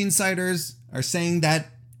industry insiders are saying that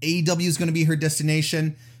AEW is going to be her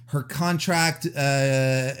destination. Her contract,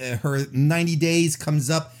 her 90 days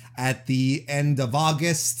comes up at the end of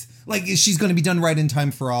August. Like, she's going to be done right in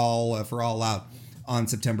time for All Out on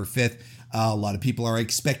September 5th. A lot of people are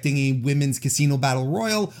expecting a women's casino battle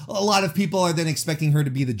royal. A lot of people are then expecting her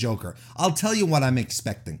to be the Joker. I'll tell you what I'm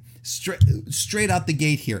expecting. Straight out the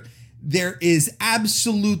gate here. There is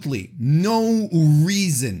absolutely no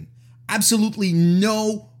reason,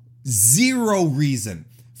 zero reason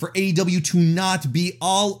for AEW to not be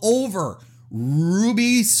all over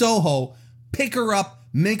Ruby Soho, pick her up,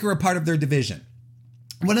 make her a part of their division.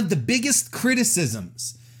 One of the biggest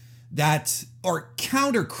criticisms or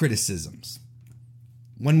counter criticisms,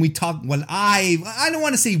 I don't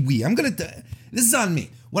want to say we, this is on me.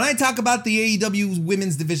 When I talk about the AEW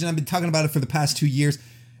women's division, I've been talking about it for the past 2 years,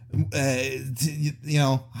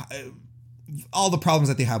 all the problems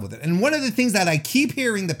that they have with it. And one of the things that I keep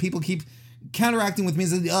hearing that people keep counteracting with me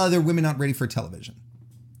is that, they're women not ready for television.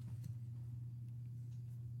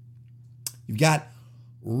 You've got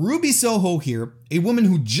Ruby Soho here, a woman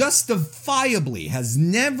who justifiably has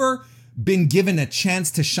never been given a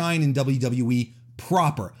chance to shine in WWE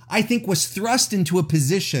proper. I think was thrust into a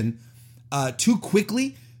position too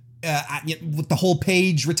quickly with the whole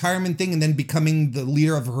Paige retirement thing and then becoming the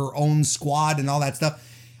leader of her own squad and all that stuff.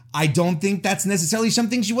 I don't think that's necessarily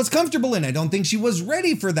something she was comfortable in. I don't think she was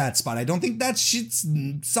ready for that spot. I don't think that's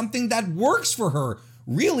something that works for her.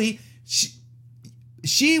 Really,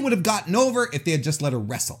 she would have gotten over if they had just let her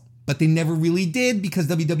wrestle. But they never really did because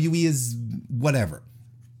WWE is whatever.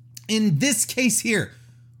 In this case here,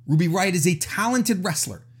 Ruby Riott is a talented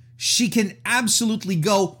wrestler. She can absolutely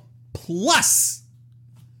go, plus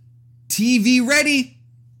TV ready.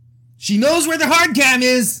 She knows where the hard cam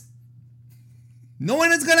is. No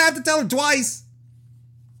one is going to have to tell her twice.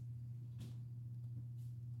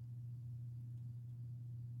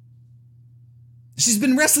 She's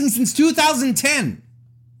been wrestling since 2010.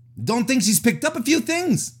 Don't think she's picked up a few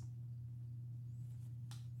things.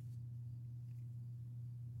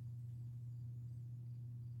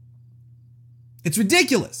 It's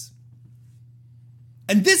ridiculous.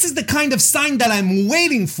 And this is the kind of sign that I'm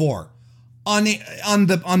waiting for on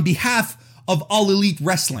behalf of All Elite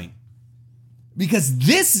Wrestling. Because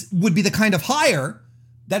this would be the kind of hire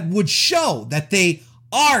that would show that they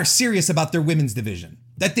are serious about their women's division.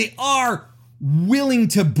 That they are willing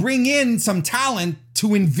to bring in some talent to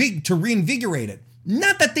reinvigorate it.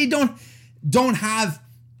 Not that they don't have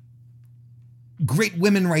great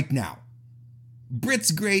women right now.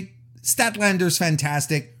 Britt's great. Statlander's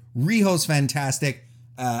fantastic. Riho's fantastic.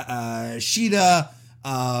 Shida,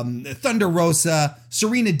 Thunder Rosa,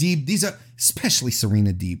 Serena Deeb. These are, especially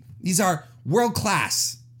Serena Deeb. These are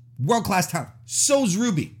world-class talent. So's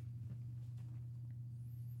Ruby.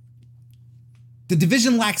 The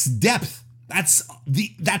division lacks depth. That's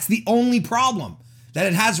the only problem that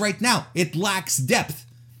it has right now. It lacks depth.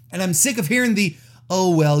 And I'm sick of hearing they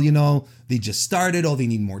just started, they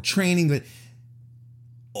need more training. But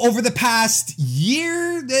over the past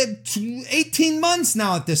year, 18 months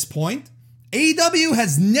now at this point, AEW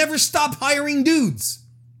has never stopped hiring dudes.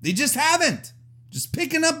 They just haven't. Just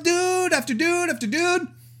picking up dude after dude after dude.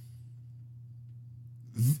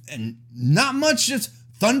 And not much, just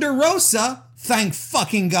Thunder Rosa, thank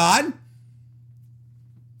fucking God.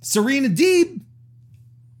 Serena Deeb.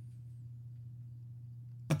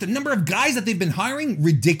 But the number of guys that they've been hiring,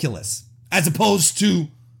 ridiculous. As opposed to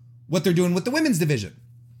what they're doing with the women's division.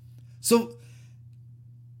 So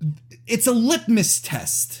it's a litmus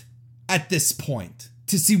test at this point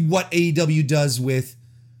to see what AEW does with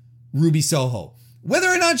Ruby Soho. Whether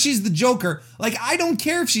or not she's the Joker, like, I don't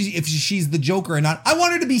care if she's the Joker or not. I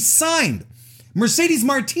want her to be signed. Mercedes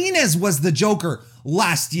Martinez was the Joker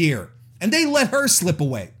last year, and they let her slip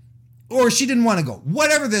away. Or she didn't want to go.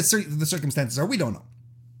 Whatever the circumstances are, we don't know.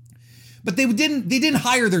 But they didn't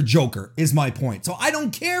hire their Joker, is my point. So I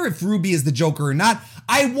don't care if Ruby is the Joker or not.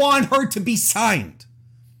 I want her to be signed.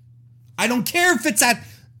 I don't care if it's at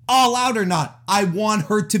All Out or not. I want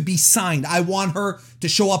her to be signed. I want her to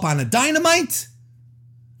show up on a Dynamite.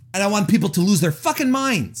 And I want people to lose their fucking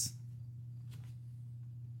minds.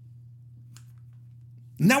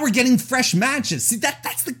 Now we're getting fresh matches. See,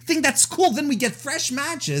 that's the thing that's cool. Then we get fresh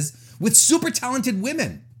matches with super talented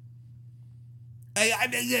women.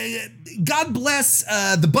 God bless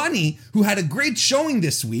the Bunny, who had a great showing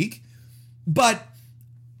this week. But,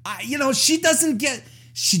 she doesn't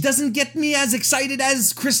get me as excited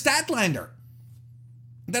as Chris Statlander.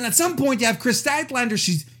 Then at some point you have Chris Statlander.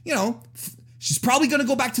 She's probably going to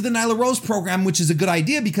go back to the Nyla Rose program, which is a good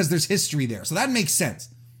idea because there's history there. So that makes sense.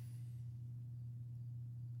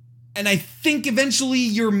 And I think eventually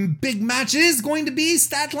your big match is going to be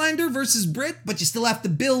Statlander versus Britt, but you still have to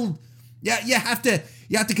build. Yeah, you have to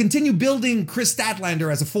continue building Chris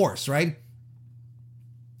Statlander as a force, right?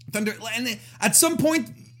 And at some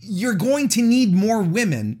point, you're going to need more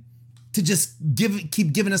women to just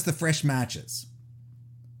keep giving us the fresh matches.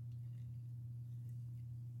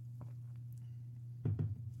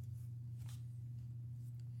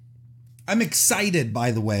 I'm excited,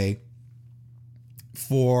 by the way,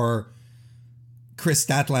 for Chris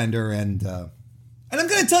Statlander and I'm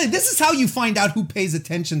going to tell you, this is how you find out who pays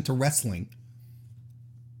attention to wrestling.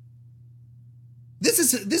 This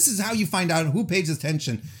is how you find out who pays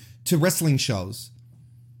attention to wrestling shows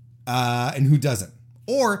and who doesn't.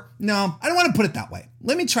 Or, no, I don't want to put it that way.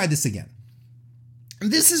 Let me try this again.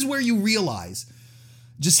 This is where you realize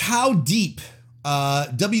just how deep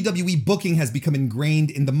WWE booking has become ingrained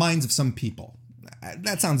in the minds of some people.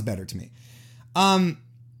 That sounds better to me.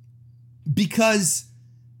 Because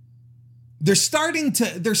they're starting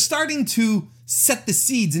to set the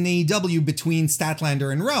seeds in AEW between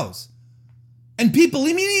Statlander and Rose. And people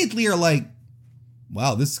immediately are like,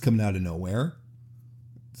 wow, this is coming out of nowhere.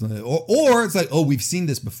 Or it's like, oh, we've seen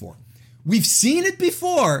this before. We've seen it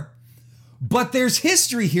before, but there's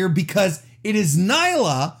history here because it is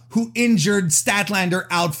Nyla who injured Statlander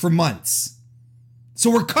out for months. So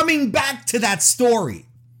we're coming back to that story.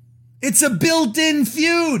 It's a built-in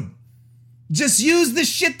feud. Just use the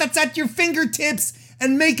shit that's at your fingertips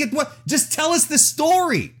and make it just tell us the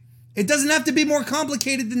story. It doesn't have to be more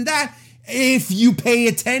complicated than that if you pay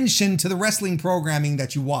attention to the wrestling programming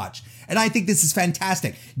that you watch. And I think this is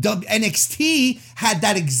fantastic. NXT had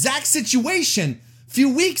that exact situation a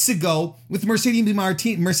few weeks ago with Mercedes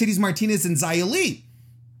Martinez and Xia Li.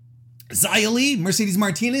 Mercedes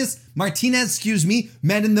Martinez,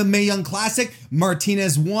 met in the Mae Young Classic.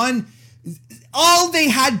 Martinez won. All they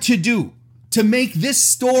had to do to make this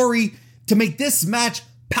story, to make this match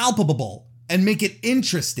palpable and make it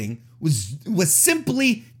interesting was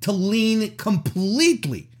simply to lean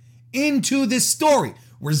completely into this story.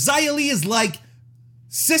 Where Xia Li is like,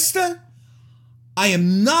 sister, I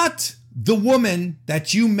am not the woman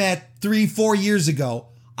that you met 3-4 years ago.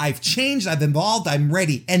 I've changed, I've evolved, I'm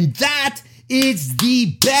ready. And that is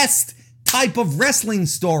the best type of wrestling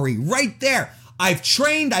story right there. I've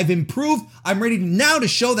trained, I've improved, I'm ready now to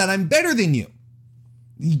show that I'm better than you.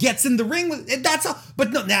 He gets in the ring with, that's all.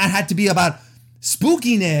 But no, that had to be about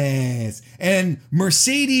spookiness and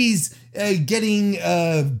Mercedes getting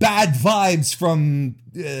bad vibes from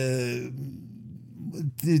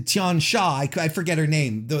Tian Sha. I forget her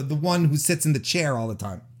name. The one who sits in the chair all the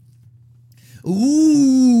time.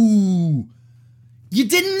 Ooh, you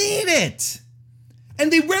didn't need it.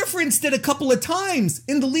 And they referenced it a couple of times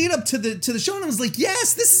in the lead up to the show, and I was like,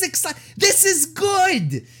 yes, this is exciting. This is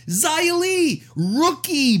good. Xia Li,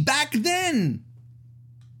 rookie back then,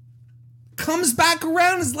 comes back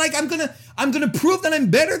around, is like, I'm gonna prove that I'm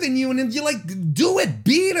better than you, and then you're like, do it,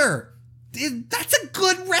 beat her. That's a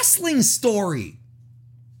good wrestling story.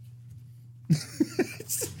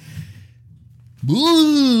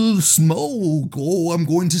 Ooh, smoke. Oh, I'm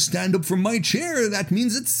going to stand up from my chair. That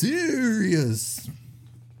means it's serious.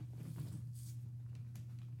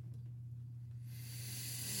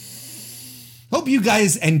 hope you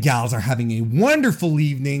guys and gals are having a wonderful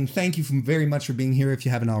evening. Thank you very much for being here. If you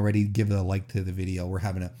haven't already, give a like to the video.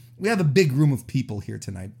 We have a big room of people here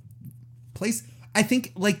tonight. Place, I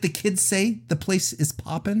think, like the kids say, the place is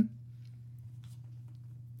poppin'.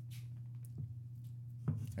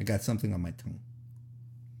 I got something on my tongue.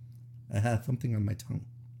 I have something on my tongue.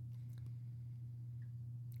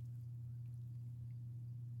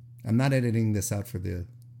 I'm not editing this out for the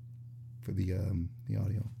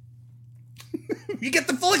audio. You get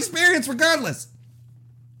the full experience regardless.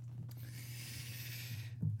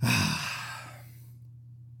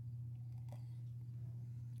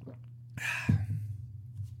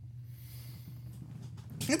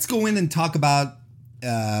 Let's go in and talk about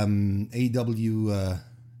AEW.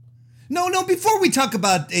 No, before we talk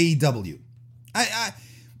about AEW,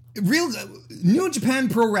 real New Japan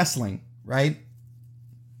Pro Wrestling, right?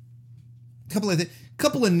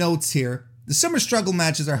 Couple of notes here. The Summer Struggle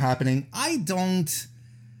matches are happening. I don't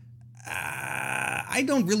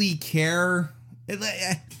really care. They're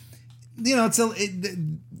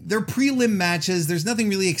prelim matches. There's nothing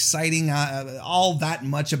really exciting all that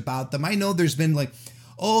much about them. I know there's been like,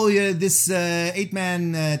 oh yeah, this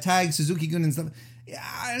 8-man tag Suzuki-gun and stuff.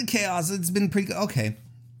 Yeah, chaos. It's been pretty good. Okay,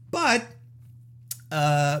 but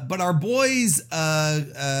our boys,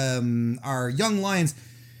 our young lions,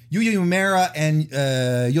 Yuya Uemura and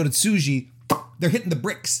Yota Tsuji, they're hitting the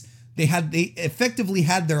bricks. They effectively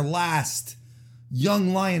had their last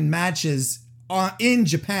young lion matches in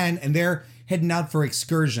Japan, and they're heading out for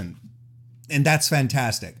excursion, and that's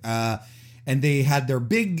fantastic. And they had their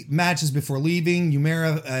big matches before leaving.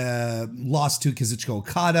 Uemura lost to Kazuchika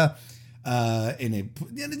Okada.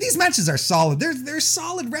 These matches are solid. They're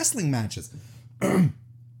solid wrestling matches. You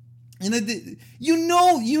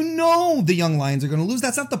know the young lions are going to lose.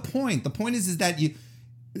 That's not the point. The point is that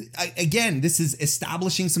this is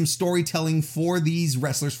establishing some storytelling for these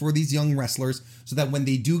wrestlers, for these young wrestlers, so that when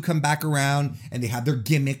they do come back around and they have their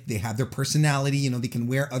gimmick, they have their personality, they can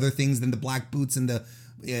wear other things than the black boots and the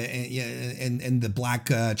and the black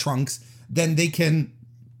trunks, then they can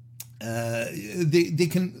they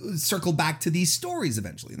can circle back to these stories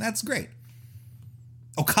eventually, and that's great.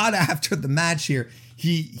 Okada, after the match here,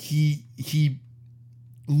 he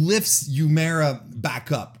lifts Uemura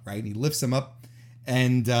back up, right? He lifts him up,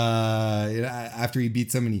 and after he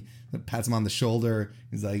beats him and he pats him on the shoulder,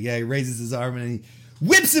 he's like, yeah, he raises his arm and he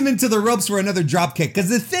whips him into the ropes for another drop kick. Because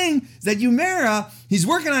the thing is that Uemura, he's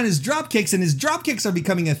working on his drop kicks, and his drop kicks are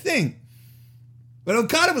becoming a thing. But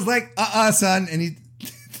Okada was like, son, and he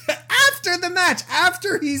after the match,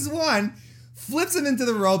 after he's won, flips him into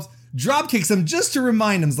the ropes, drop kicks him just to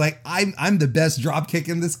remind him, he's like, I'm the best drop kick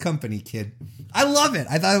in this company, kid. I love it.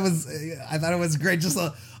 I thought it was great. Just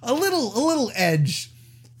a little edge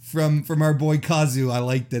from our boy Kazu. I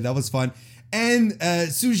liked it. That was fun. And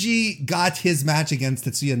Tsuji got his match against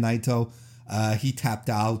Tetsuya Naito. He tapped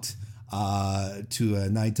out to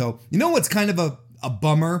Naito. You know what's kind of a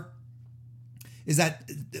bummer is that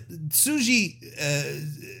Tsuji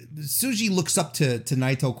looks up to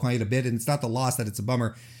Naito quite a bit, and it's not the loss that it's a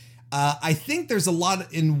bummer. I think there's a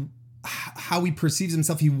lot in how he perceives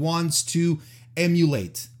himself. He wants to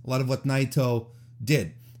emulate a lot of what Naito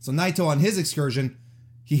did. So Naito, on his excursion,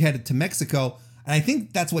 he headed to Mexico, and I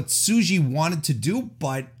think that's what Tsuji wanted to do,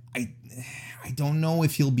 but I don't know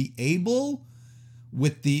if he'll be able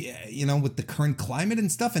with the with the current climate and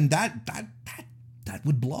stuff, and that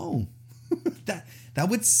would blow. that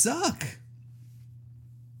would suck.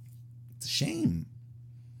 It's a shame.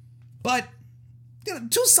 But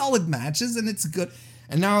two solid matches, and it's good.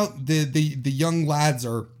 And now the young lads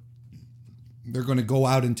they're going to go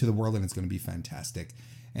out into the world, and it's going to be fantastic.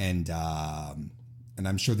 And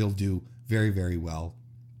I'm sure they'll do very, very well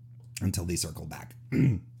until they circle back.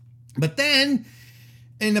 But then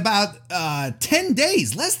in about 10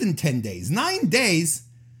 days, less than 10 days, 9 days,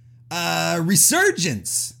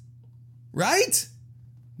 Resurgence, right?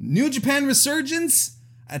 New Japan Resurgence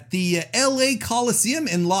at the LA Coliseum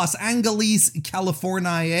in Los Angeles,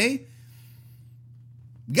 California.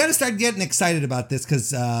 Got to start getting excited about this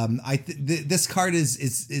because this card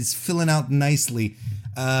is filling out nicely.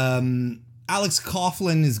 Alex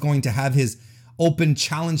Coughlin is going to have his open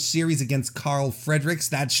challenge series against Carl Fredericks.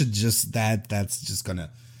 That's just gonna,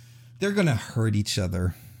 they're gonna hurt each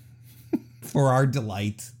other for our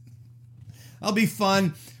delight. That'll be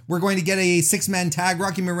fun. We're going to get a 6-man tag: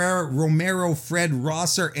 Rocky Romero, Fred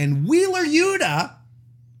Rosser, and Wheeler Yuta.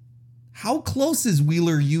 How close is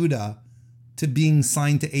Wheeler Yuta to being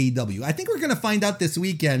signed to AEW? I think we're going to find out this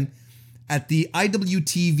weekend at the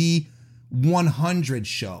IWTV 100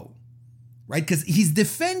 show, right? Because he's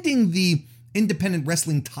defending the independent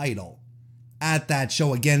wrestling title at that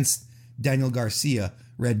show against Daniel Garcia,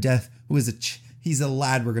 Red Death, who is he's a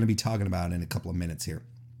lad we're going to be talking about in a couple of minutes here.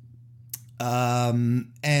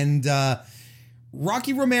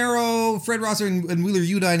 Rocky Romero, Fred Rosser, and Wheeler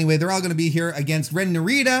Yuta, anyway, they're all going to be here against Ren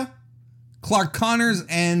Narita, Clark Connors,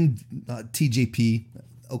 and TJP.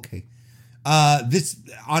 Okay.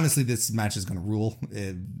 This match is going to rule.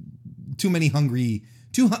 Too many hungry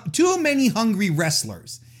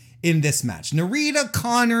wrestlers in this match. Narita,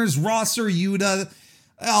 Connors, Rosser, Yuta,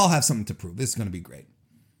 all have something to prove. This is going to be great.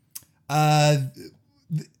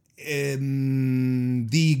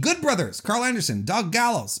 The Good Brothers, Carl Anderson, Doug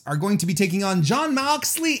Gallows, are going to be taking on Jon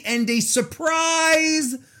Moxley and a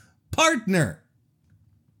surprise partner.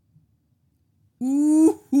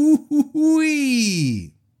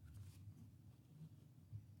 Ooh-hoo-hoo-hoo-wee.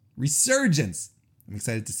 Resurgence. I'm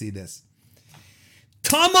excited to see this.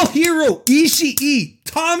 Tomohiro Ishii.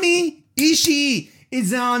 Tommy Ishii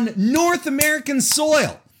is on North American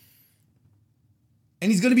soil.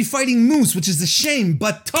 And he's going to be fighting Moose, which is a shame.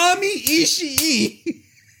 But Tommy Ishii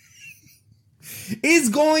is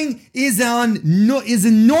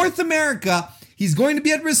in North America. He's going to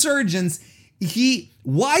be at Resurgence.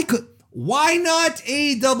 Why not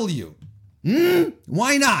AEW?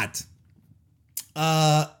 Why not?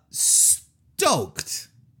 Stoked.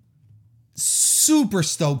 Super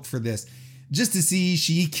stoked for this. Just to see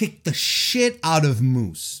Ishii kick the shit out of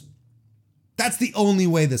Moose. That's the only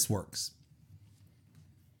way this works.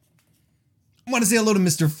 I want to say hello to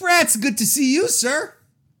Mr. Fretz. Good to see you, sir.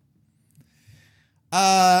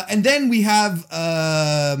 And then we have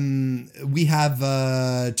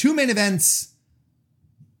two main events,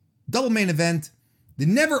 double main event. The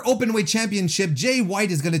Never Openweight Championship. Jay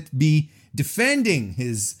White is going to be defending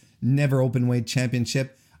his Never Openweight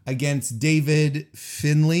Championship against David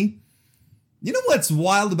Finlay. You know what's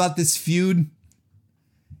wild about this feud?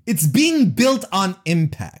 It's being built on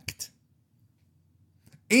Impact.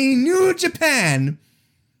 A New Japan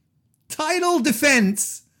title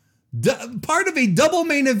defense, part of a double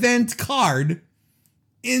main event card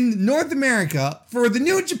in North America for the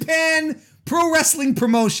New Japan Pro Wrestling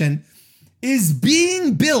promotion, is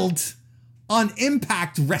being built on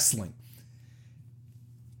Impact Wrestling.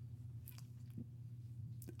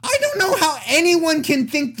 I don't know how anyone can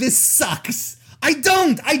think this sucks. I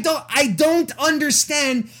don't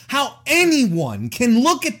understand how anyone can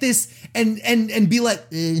look at this and be like,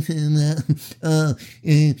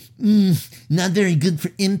 not very good for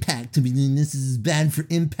Impact to be doing this. This is bad for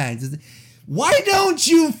Impact. Why don't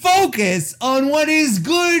you focus on what is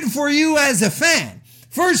good for you as a fan?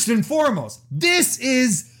 First and foremost, this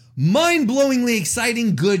is mind-blowingly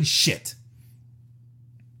exciting good shit.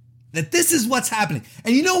 That this is what's happening.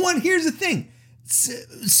 And you know what? Here's the thing.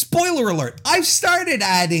 Spoiler alert. I've started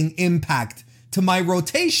adding Impact to my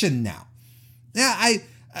rotation now. Yeah,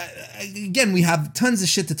 again, we have tons of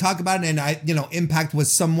shit to talk about, and Impact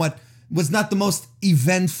was not the most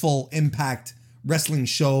eventful Impact wrestling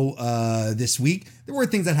show this week. There were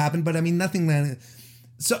things that happened, but I mean, nothing that.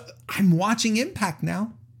 So I'm watching Impact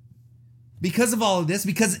now because of all of this,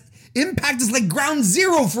 because Impact is like ground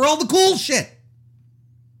zero for all the cool shit.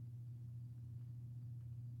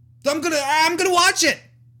 So I'm gonna watch it.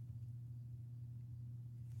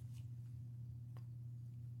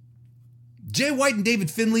 Jay White and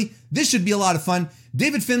David Finlay. This should be a lot of fun.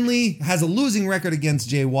 David Finlay has a losing record against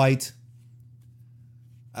Jay White.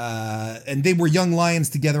 And they were young lions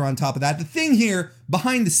together on top of that. The thing here,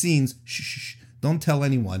 behind the scenes, shh, don't tell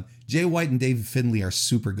anyone. Jay White and David Finlay are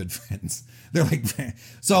super good friends. They're like,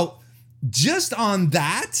 so just on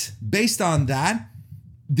that, based on that,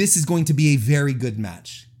 this is going to be a very good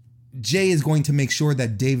match. Jay is going to make sure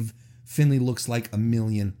that Dave Finlay looks like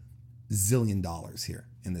 $1 zillion here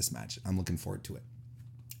in this match. I'm looking forward to it.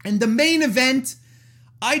 And the main event,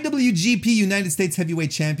 IWGP United States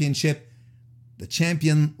Heavyweight Championship. The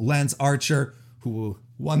champion, Lance Archer, who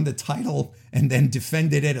won the title and then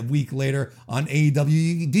defended it a week later on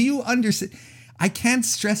AEW. Do you understand? I can't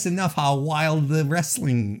stress enough how wild the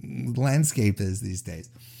wrestling landscape is these days.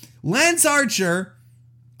 Lance Archer,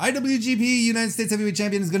 IWGP United States Heavyweight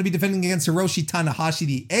Champion, is going to be defending against Hiroshi Tanahashi,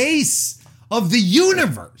 the ace of the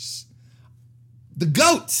universe. The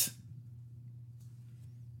GOAT.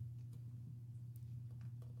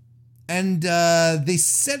 And they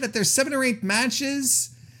said that there's 7 or 8 matches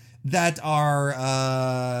that are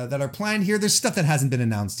planned here. There's stuff that hasn't been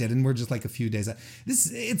announced yet, and we're just like a few days out.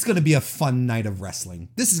 It's going to be a fun night of wrestling.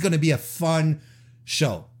 This is going to be a fun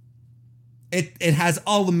show. It has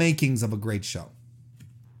all the makings of a great show.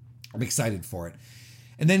 I'm excited for it.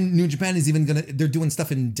 And then New Japan is even they're doing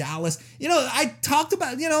stuff in Dallas. I talked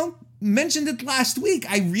about, mentioned it last week.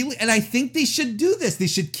 I think they should do this. They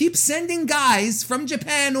should keep sending guys from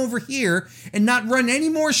Japan over here and not run any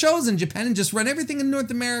more shows in Japan and just run everything in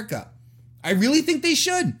North America. I really think they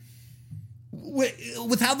should.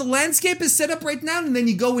 With how the landscape is set up right now, and then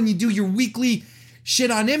you go and you do your weekly shit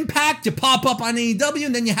on Impact, you pop up on AEW,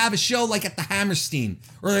 and then you have a show like at the Hammerstein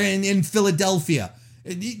or in Philadelphia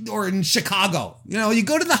or in Chicago. You know, you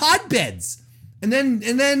go to the hotbeds, and then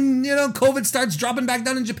COVID starts dropping back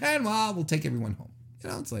down in Japan. Well, we'll take everyone home. You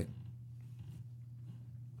know, it's like,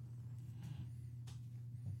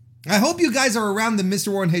 I hope you guys are around the Mr.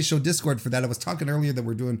 Warren Hayes Show Discord for that. I was talking earlier that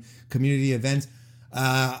we're doing community events.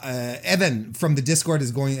 Evan from the Discord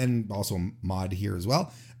is going, and also Mod here as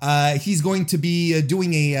well. He's going to be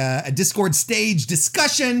doing a Discord stage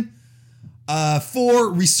discussion for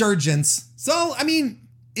Resurgence. So, I mean,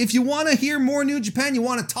 if you want to hear more New Japan, you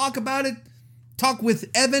want to talk about it, talk with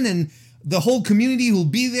Evan and the whole community who'll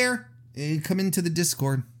be there, come into the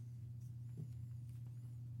Discord.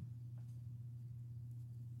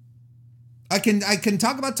 I can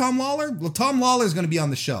talk about Tom Lawler. Well, Tom Lawler is going to be on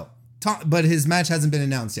the show. But his match hasn't been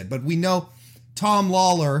announced yet. But we know Tom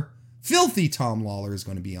Lawler, filthy Tom Lawler, is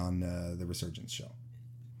going to be on the Resurgence show.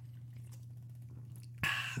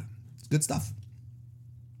 It's good stuff.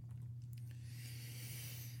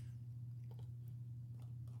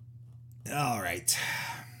 All right.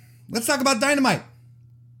 Let's talk about Dynamite.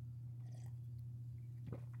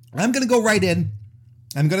 I'm going to go right in.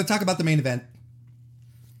 I'm going to talk about the main event.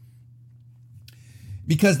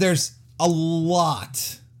 Because there's a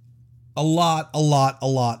lot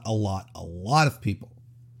of people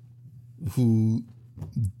who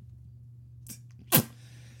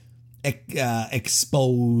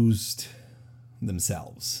exposed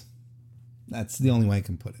themselves. That's the only way I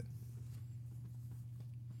can put it.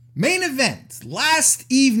 Main event last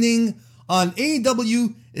evening on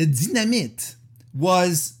AEW Dynamite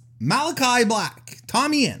was Malakai Black,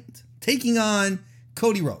 Tommy End, taking on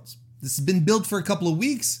Cody Rhodes. This has been built for a couple of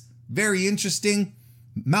weeks. Very interesting.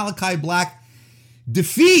 Malakai Black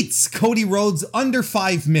defeats Cody Rhodes under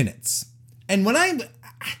 5 minutes. And when I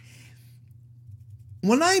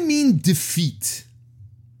mean defeat,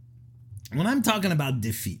 when I'm talking about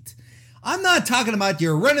defeat, I'm not talking about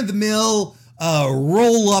your run-of-the-mill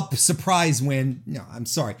roll-up surprise win. No, I'm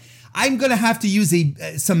sorry. I'm going to have to use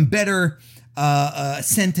some better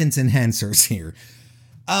sentence enhancers here.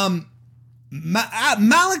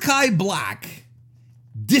 Malakai Black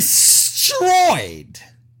destroyed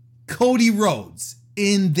Cody Rhodes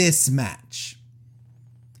in this match.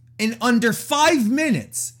 In under 5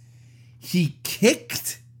 minutes, he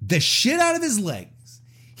kicked the shit out of his legs.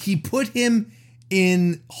 He put him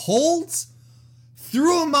in holds,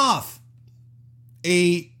 threw him off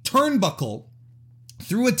a turnbuckle,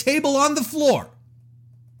 threw a table on the floor.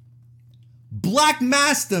 Black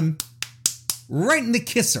masked him right in the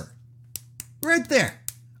kisser. Right there.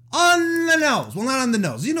 On the nose. Well, not on the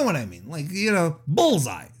nose. You know what I mean. Like,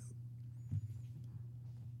 bullseye.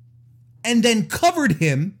 And then covered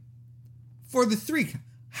him for the 3.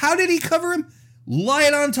 How did he cover him?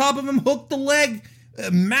 Lied on top of him, hooked the leg,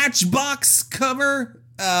 matchbox cover,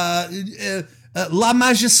 La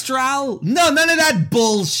Magistral. No, none of that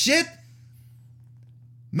bullshit.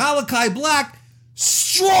 Malakai Black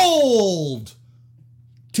strolled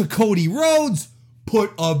to Cody Rhodes,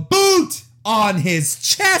 put a boot on his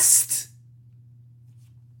chest,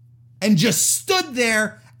 and just stood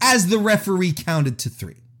there as the referee counted to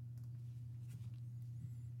 3.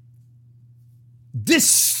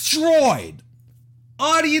 Destroyed.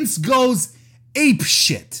 Audience goes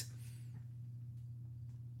apeshit.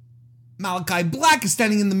 Malakai Black is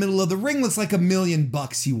standing in the middle of the ring, looks like $1 million.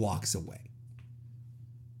 He walks away.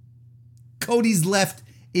 Cody's left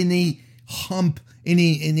in a hump, in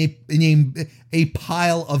a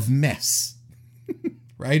pile of mess.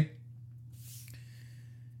 Right?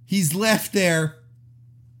 He's left there.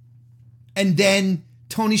 And then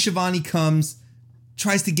Tony Schiavone comes,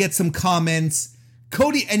 tries to get some comments.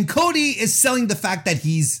 Cody is selling the fact that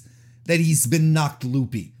he's been knocked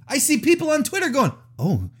loopy. I see people on Twitter going,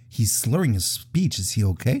 "Oh, he's slurring his speech. Is he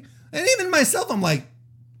okay?" And even myself, I'm like,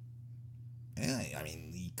 I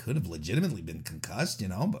mean, he could have legitimately been concussed,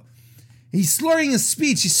 but he's slurring his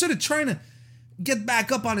speech. He's sort of trying to get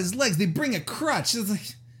back up on his legs. They bring a crutch. It's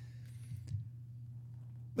like,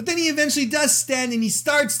 but then he eventually does stand and he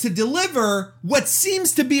starts to deliver what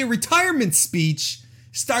seems to be a retirement speech,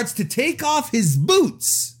 starts to take off his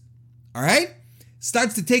boots. All right?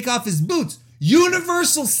 Starts to take off his boots.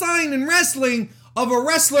 Universal sign in wrestling of a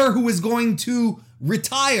wrestler who is going to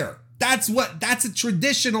retire. That's a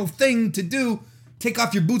traditional thing to do. Take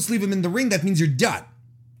off your boots, leave them in the ring. That means you're done.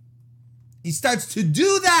 He starts to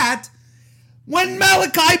do that when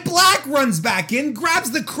Malakai Black runs back in,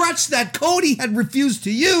 grabs the crutch that Cody had refused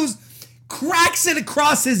to use, cracks it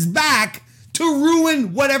across his back to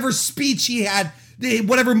ruin whatever speech he had,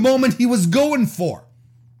 whatever moment he was going for.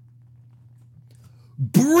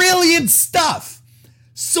 Brilliant stuff.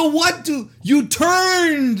 So what do you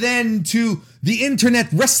turn then to the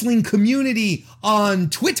internet wrestling community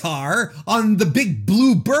on Twitter, on the Big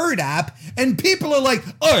Blue Bird app, and people are like,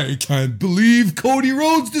 I can't believe Cody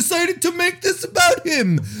Rhodes decided to make this about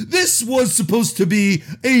him. This was supposed to be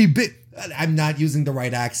a bit... I'm not using the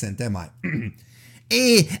right accent, am I?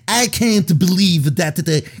 I can't believe that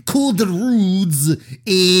Cody Rhodes,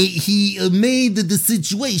 he made the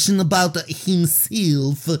situation about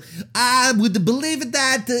himself. I would believe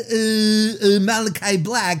that Malakai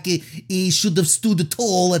Black should have stood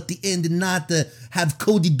tall at the end and not have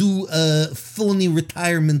Cody do a phony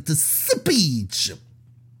retirement speech.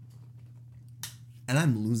 And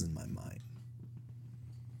I'm losing my mind.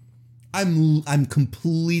 I'm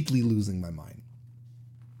completely losing my mind.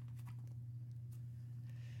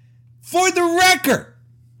 For the record,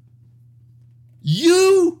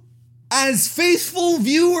 you as faithful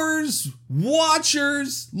viewers,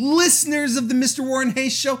 watchers, listeners of the Mr. Warren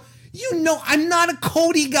Hayes show, you know I'm not a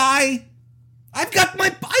Cody guy. I've got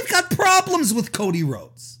problems with Cody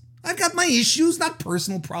Rhodes. I've got my issues, not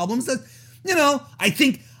personal problems. That, you know, I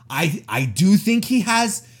do think he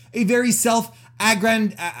has a very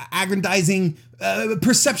self-aggrandizing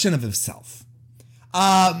perception of himself.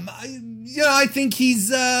 I think he's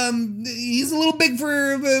a little big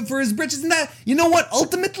for his britches, and that, you know what?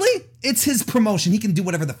 Ultimately, it's his promotion. He can do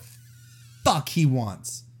whatever the fuck he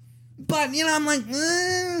wants. But I'm like,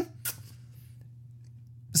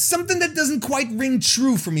 something that doesn't quite ring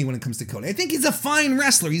true for me when it comes to Cody. I think he's a fine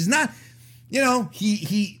wrestler. He's not,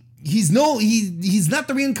 he's not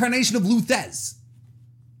the reincarnation of Luthez.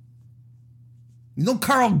 He's no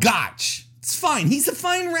Karl Gotch. It's fine. He's a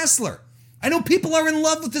fine wrestler. I know people are in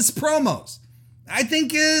love with his promos. I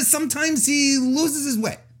think sometimes he loses his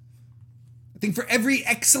way. I think for every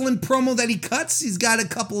excellent promo that he cuts, he's got a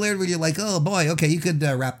couple there where you're like, oh boy, okay, you could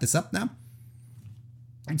wrap this up now.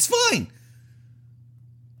 It's fine.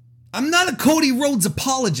 I'm not a Cody Rhodes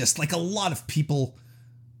apologist like a lot of people.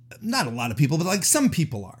 Not a lot of people, but like some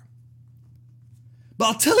people are. But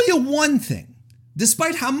I'll tell you one thing.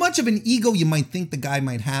 Despite how much of an ego you might think the guy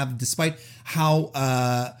might have, despite how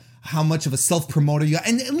much of a self-promoter you are.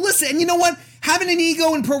 And listen, and you know what? Having an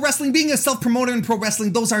ego in pro wrestling, being a self-promoter in pro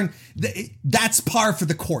wrestling, that's par for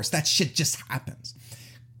the course. That shit just happens.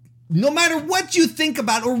 No matter what you think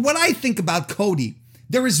about or what I think about Cody,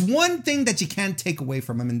 there is one thing that you can't take away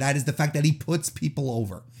from him, and that is the fact that he puts people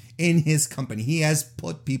over in his company. He has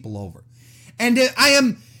put people over. And I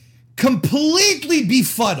am completely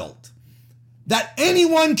befuddled that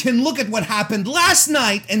anyone can look at what happened last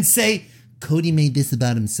night and say, Cody made this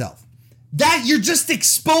about himself. That you're just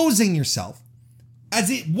exposing yourself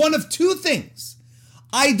as one of two things.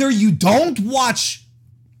 Either you don't watch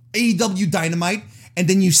AEW Dynamite and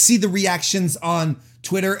then you see the reactions on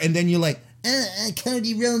Twitter and then you're like,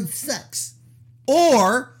 Cody Rhodes sucks.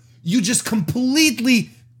 Or you just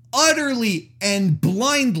completely, utterly, and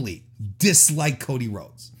blindly dislike Cody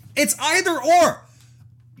Rhodes. It's either or,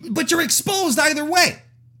 but you're exposed either way.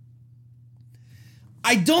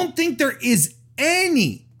 I don't think there is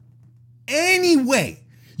any way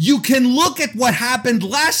you can look at what happened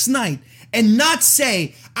last night and not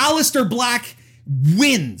say Aleister Black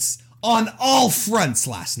wins on all fronts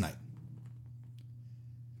last night.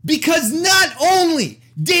 Because not only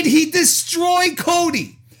did he destroy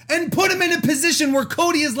Cody and put him in a position where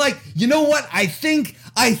Cody is like, you know what? I think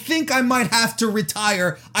I might have to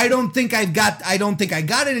retire. I don't think I got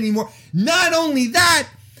it anymore. Not only that,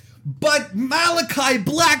 but Malakai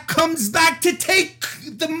Black comes back to take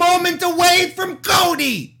the moment away from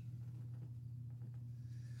Cody.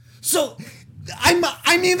 So I'm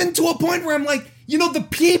even to a point where I'm like, the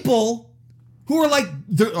people who are like,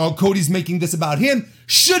 Cody's making this about him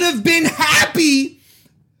should have been happy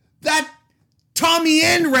that Tommy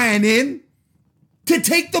N ran in to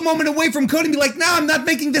take the moment away from Cody and be like, no, I'm not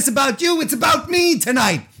making this about you. It's about me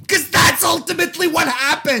tonight. Because that's ultimately what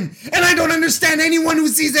happened. And I don't understand anyone who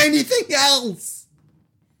sees anything else.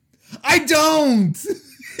 I don't.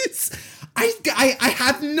 I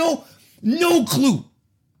have no clue.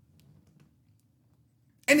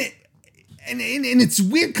 And it's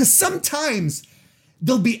weird because sometimes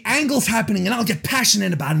there'll be angles happening and I'll get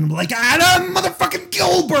passionate about it. And I'm like, Adam motherfucking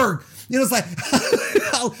Goldberg. It's like,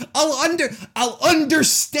 I'll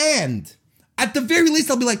understand. At the very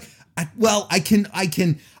least, I'll be like, well, I can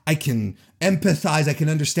empathize. I can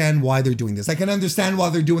understand why they're doing this. I can understand why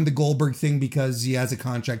they're doing the Goldberg thing because he has a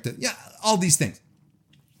contract. Yeah, all these things.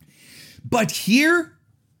 But here,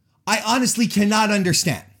 I honestly cannot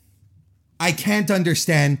understand. I can't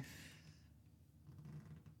understand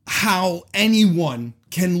how anyone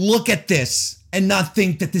can look at this and not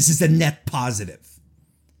think that this is a net positive.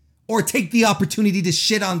 Or take the opportunity to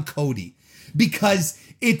shit on Cody. Because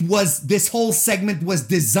this whole segment was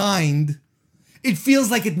designed, it feels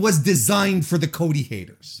like it was designed for the Cody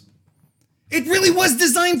haters. It really was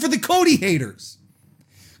designed for the Cody haters.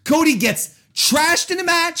 Cody gets trashed in a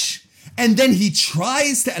match, and then he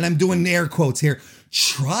tries to, and I'm doing air quotes here,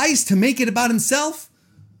 tries to make it about himself,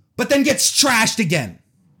 but then gets trashed again.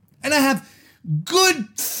 And I have good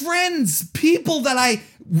friends, people that I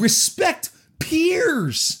respect,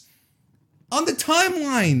 peers on the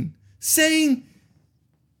timeline saying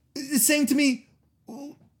to me,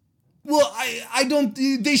 well, I don't,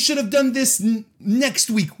 they should have done this next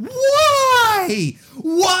week. Why?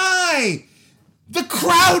 Why? The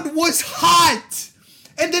crowd was hot.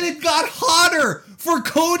 And then it got hotter for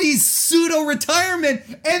Cody's pseudo retirement.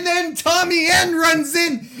 And then Tommy N runs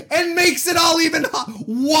in and makes it all even hot.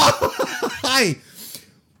 Why?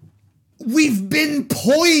 We've been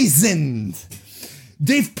poisoned.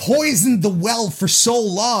 They've poisoned the well for so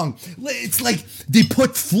long. It's like they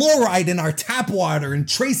put fluoride in our tap water in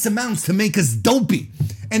trace amounts to make us dopey.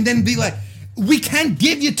 And then be like, we can't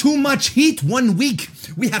give you too much heat 1 week.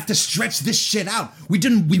 We have to stretch this shit out. We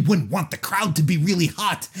wouldn't want the crowd to be really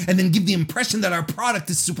hot and then give the impression that our product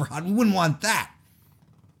is super hot. We wouldn't want that.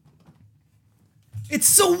 It's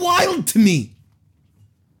so wild to me.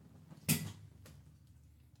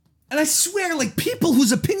 And I swear, like, people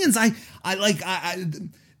whose opinions I like,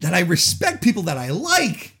 that I respect, people that I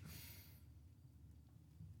like.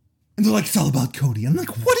 And they're like, it's all about Cody. I'm like,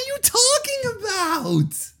 what are you talking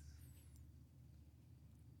about?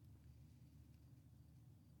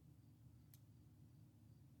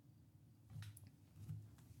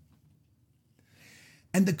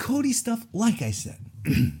 And the Cody stuff, like I said,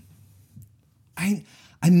 I'm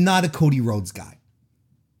not a Cody Rhodes guy.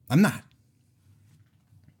 I'm not.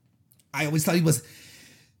 I always thought he was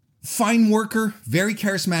fine worker, very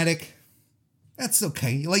charismatic. That's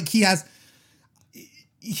okay. Like he's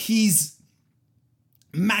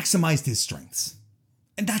maximized his strengths.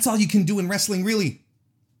 And that's all you can do in wrestling, really.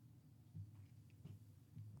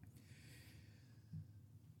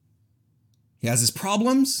 He has his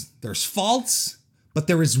problems, there's faults, but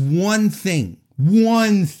there is one thing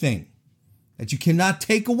that you cannot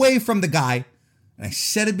take away from the guy. And I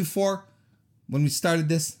said it before when we started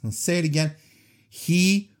this, I'll say it again.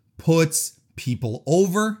 He puts people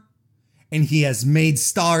over, and he has made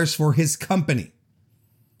stars for his company.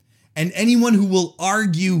 And anyone who will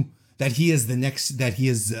argue that he is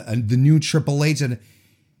the new Triple H, and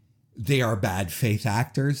they are bad faith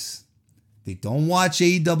actors. They don't watch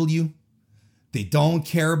AEW. They don't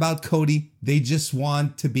care about Cody. They just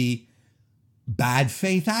want to be bad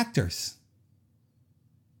faith actors.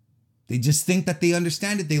 They just think that they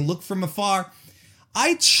understand it. They look from afar.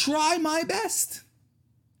 I try my best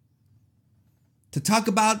to talk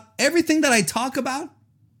about everything that I talk about.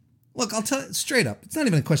 Look, I'll tell you straight up. It's not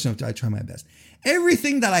even a question of I try my best.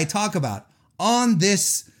 Everything that I talk about on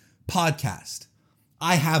this podcast,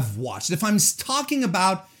 I have watched. If I'm talking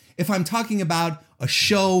about a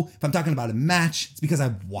show, if I'm talking about a match, it's because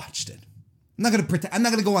I've watched it. I'm not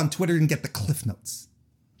going to go on Twitter and get the cliff notes.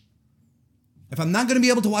 If I'm not going to be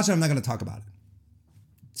able to watch it, I'm not going to talk about it.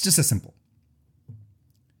 It's just as simple.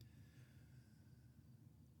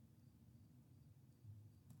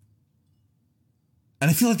 And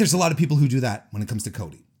I feel like there's a lot of people who do that when it comes to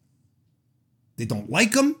Cody. They don't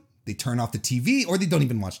like him, they turn off the TV, or they don't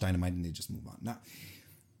even watch Dynamite and they just move on. Now,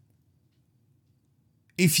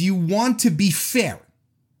 if you want to be fair,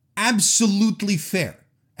 absolutely fair,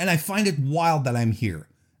 and I find it wild that I'm here,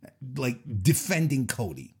 like, defending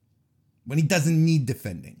Cody when he doesn't need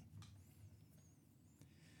defending.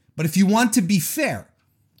 But if you want to be fair,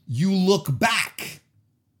 you look back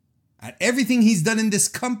at everything he's done in this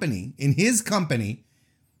company, in his company,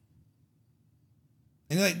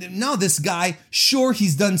 and you're like, no, this guy, sure,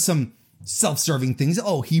 he's done some self-serving things.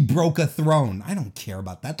 Oh, he broke a throne. I don't care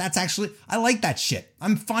about that. That's actually, I like that shit.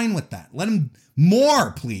 I'm fine with that. Let him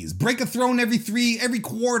more, please. Break a throne every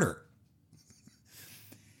quarter.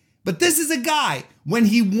 But this is a guy, when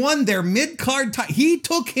he won their mid-card title, he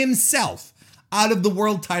took himself out of the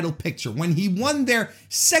world title picture. When he won their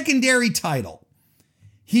secondary title,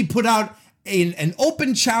 he put out an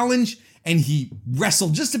open challenge and he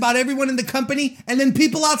wrestled just about everyone in the company and then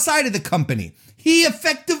people outside of the company. He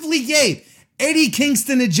effectively gave Eddie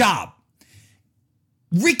Kingston a job.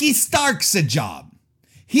 Ricky Starks a job.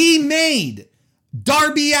 He made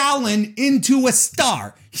Darby Allin into a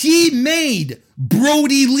star. He made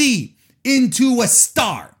Brody Lee into a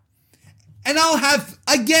star. And I'll have,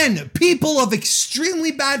 again, people of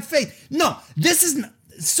extremely bad faith. No, this isn't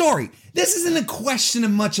a question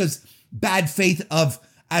of much as bad faith of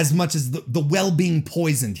as much as the well being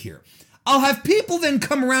poisoned here. I'll have people then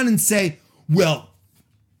come around and say, well,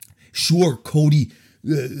 sure, Cody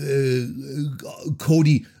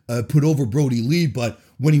put over Brody Lee, but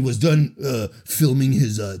when he was done filming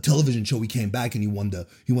his television show, he came back and he won the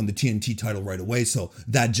TNT title right away. So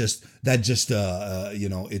that just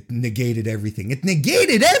it negated everything. It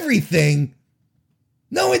negated everything.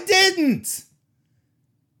 No, it didn't.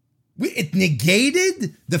 It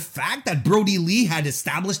negated the fact that Brody Lee had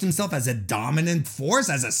established himself as a dominant force,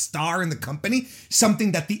 as a star in the company,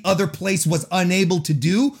 something that the other place was unable to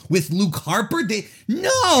do with Luke Harper.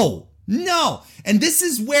 No. And this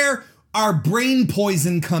is where our brain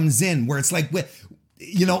poison comes in, where it's like,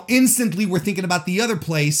 instantly we're thinking about the other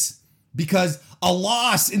place because a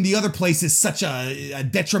loss in the other place is such a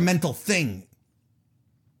detrimental thing.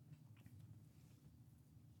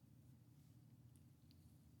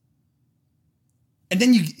 And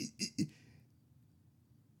then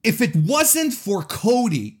if it wasn't for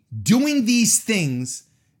Cody doing these things,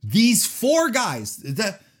 these four guys,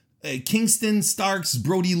 Kingston, Starks,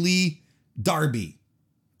 Brody Lee, Darby.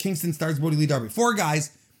 Kingston, Starks, Brody Lee, Darby. Four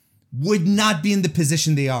guys would not be in the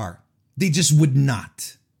position they are. They just would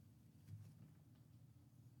not.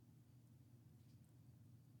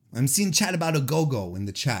 I'm seeing chat about a go-go in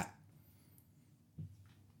the chat.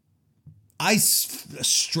 I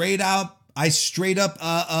straight up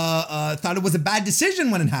thought it was a bad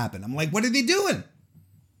decision when it happened. I'm like, what are they doing?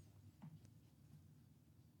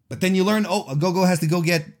 But then you learn, a go-go has to go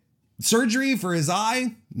get surgery for his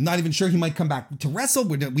eye. Not even sure he might come back to wrestle.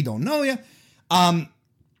 We don't know yet. And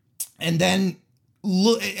then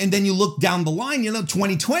you look down the line,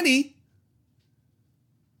 2020,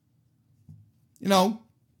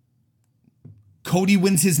 Cody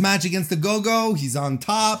wins his match against the Go-Go. He's on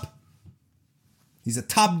top. He's a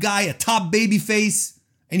top guy, a top babyface,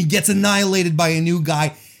 and he gets annihilated by a new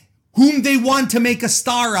guy whom they want to make a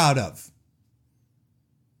star out of.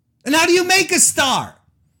 And how do you make a star?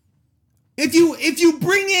 If you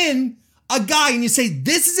bring in a guy and you say,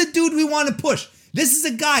 this is a dude we want to push. This is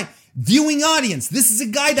a guy, viewing audience. This is a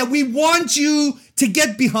guy that we want you to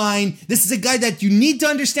get behind. This is a guy that you need to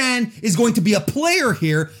understand is going to be a player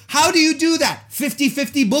here. How do you do that?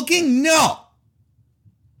 50-50 booking? No.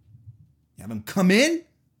 You have him come in.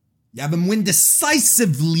 You have him win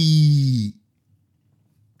decisively.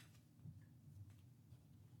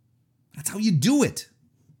 That's how you do it.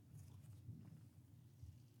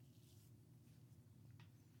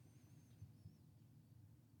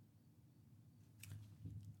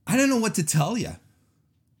 I don't know what to tell you.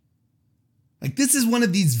 Like, this is one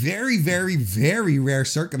of these very, very, very rare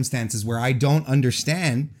circumstances where I don't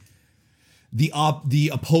understand the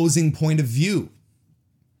opposing point of view.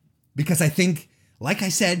 Because I think, like I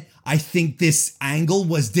said, I think this angle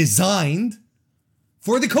was designed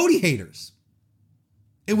for the Cody haters.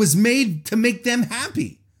 It was made to make them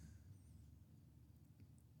happy.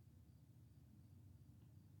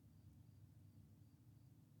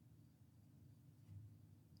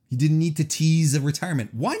 You didn't need to tease a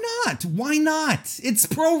retirement. Why not? Why not? It's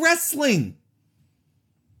pro wrestling.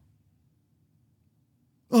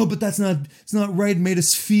 Oh, but it's not right. It made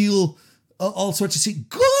us feel all sorts of shit.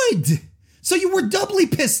 Good. So you were doubly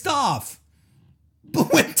pissed off.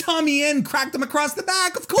 But when Tommy N cracked him across the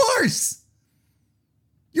back, of course.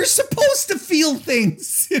 You're supposed to feel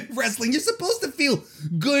things in wrestling. You're supposed to feel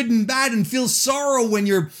good and bad and feel sorrow when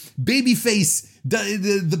your babyface,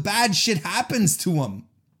 the bad shit happens to him.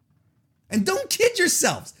 And don't kid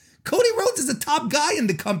yourselves. Cody Rhodes is a top guy in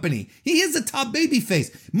the company. He is a top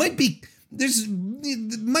babyface. Might be in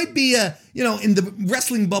the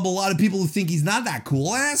wrestling bubble, a lot of people who think he's not that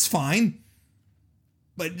cool. That's fine.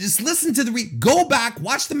 But just listen to go back,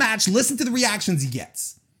 watch the match, listen to the reactions he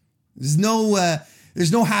gets. There's no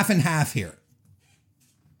half and half here.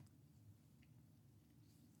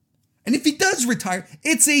 And if he does retire,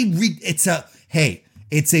 it's a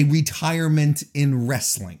retirement in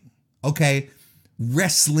wrestling. Okay?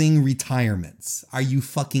 Wrestling retirements. Are you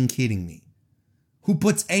fucking kidding me? Who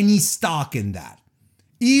puts any stock in that?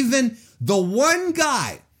 Even the one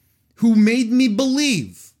guy who made me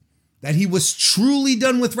believe that he was truly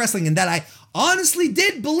done with wrestling and that I honestly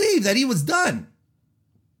did believe that he was done.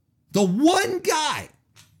 The one guy,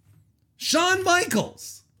 Shawn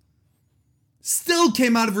Michaels, still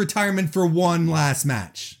came out of retirement for one last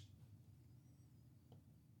match.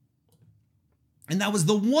 And that was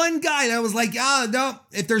the one guy that I was like, no,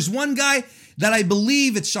 if there's one guy that I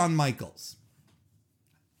believe, it's Shawn Michaels.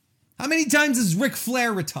 How many times has Ric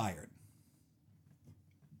Flair retired?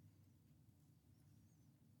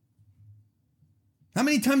 How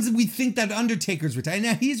many times did we think that Undertaker's retired?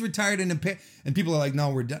 Now he's retired and people are like, no,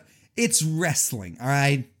 we're done. It's wrestling, all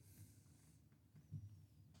right?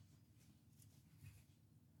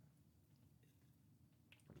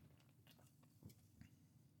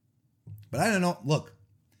 But I don't know. Look,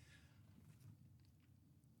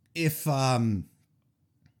 if, I'm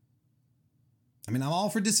all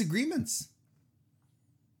for disagreements.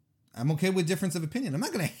 I'm okay with difference of opinion. I'm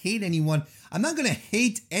not going to hate anyone.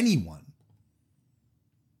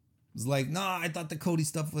 It's like, I thought the Cody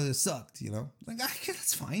stuff sucked, Like,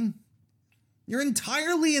 that's fine. You're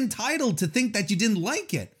entirely entitled to think that you didn't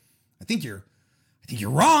like it. I think you're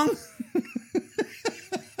wrong.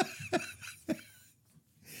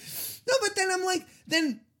 No, but then I'm like,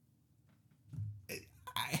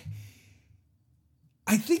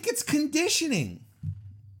 I think it's conditioning.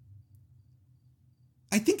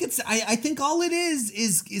 I think all it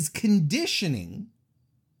is conditioning.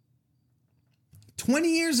 20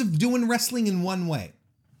 years of doing wrestling in one way.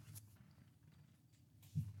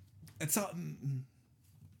 That's all.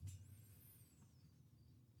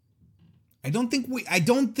 I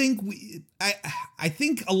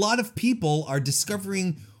think a lot of people are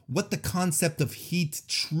discovering what the concept of heat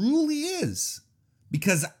truly is,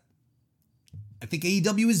 because I think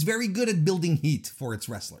AEW is very good at building heat for its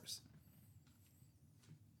wrestlers.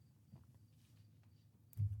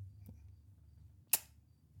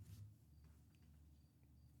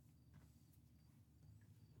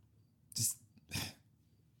 Just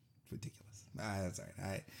ridiculous. That's all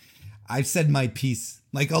right. I've said my piece.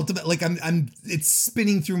 Like ultimately, it's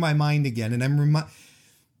spinning through my mind again, and I'm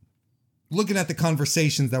looking at the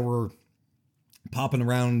conversations that were popping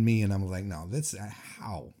around me, and I'm like, no, that's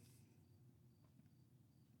how.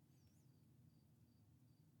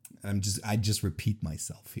 I just repeat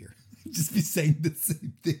myself here. Just be saying the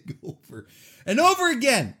same thing over and over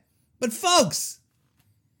again. But folks,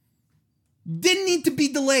 didn't need to be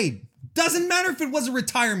delayed. Doesn't matter if it was a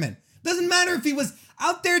retirement. Doesn't matter if he was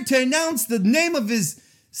out there to announce the name of his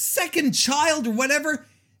second child or whatever.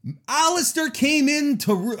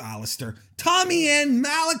 Tommy and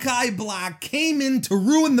Malakai Black came in to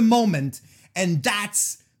ruin the moment, and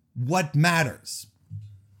that's what matters.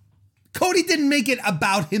 Cody didn't make it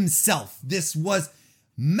about himself. This was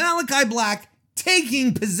Malakai Black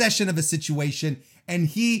taking possession of a situation, and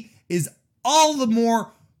he is all the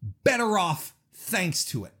more better off thanks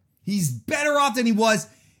to it. He's better off than he was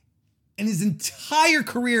in his entire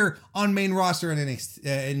career on main roster in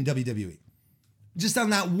WWE. Just on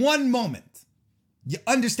that one moment. You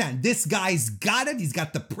understand, this guy's got it. He's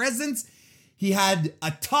got the presence. He had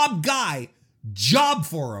a top guy job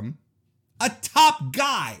for him. A top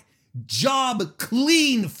guy job,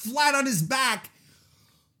 clean, flat on his back,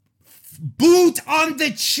 boot on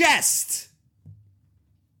the chest.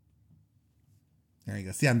 There you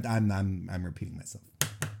go. See, I'm repeating myself.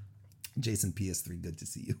 Jason PS3, good to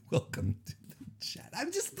see you. Welcome to the chat.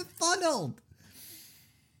 I'm just befuddled.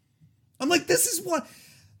 I'm like, this is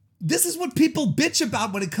what people bitch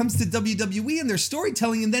about when it comes to WWE and their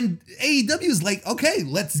storytelling, and then AEW is like, okay,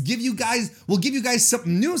 we'll give you guys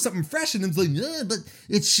something new, something fresh, and it's like, but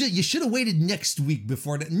you should have waited next week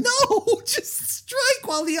before that. No, just strike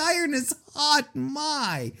while the iron is hot.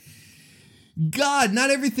 My God,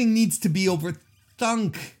 not everything needs to be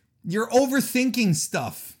overthunk. You're overthinking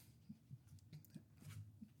stuff.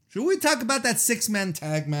 Should we talk about that 6-man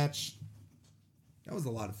tag match? That was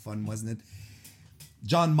a lot of fun, wasn't it?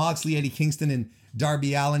 Jon Moxley, Eddie Kingston, and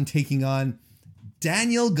Darby Allin taking on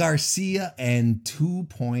Daniel Garcia and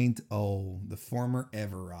 2.0, the former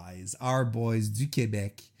Ever Eyes, our boys du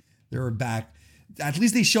Quebec. They were back. At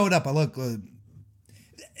least they showed up.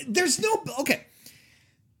 There's no okay.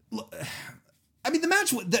 I mean, the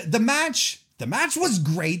match was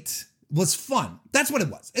great, was fun. That's what it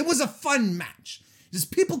was. It was a fun match. Just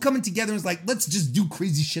people coming together and it's like, let's just do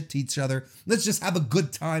crazy shit to each other. Let's just have a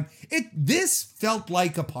good time. This felt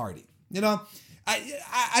like a party.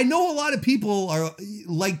 I know a lot of people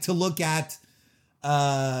like to look at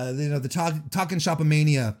the Talkin'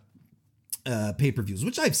 Shopomania pay-per-views,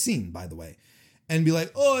 which I've seen, by the way, and be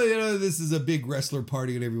like, oh, this is a big wrestler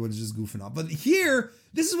party and everyone's just goofing off. But here,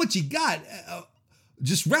 this is what you got.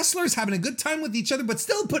 Just wrestlers having a good time with each other, but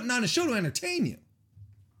still putting on a show to entertain you.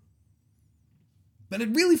 But it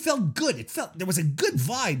really felt good. There was a good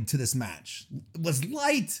vibe to this match. It was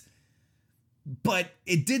light, but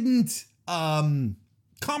it didn't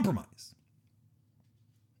compromise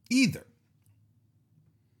either.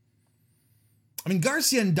 I mean,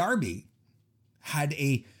 Garcia and Darby had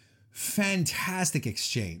a fantastic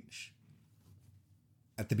exchange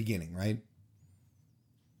at the beginning, right?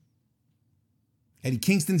 Eddie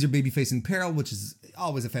Kingston's your babyface in peril, which is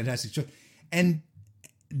always a fantastic choice. And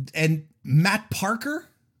Matt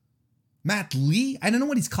Lee, I don't know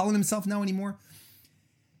what he's calling himself now anymore.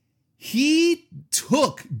 Did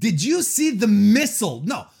you see the missile?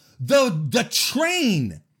 No, the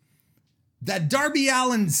train that Darby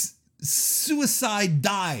Allin's suicide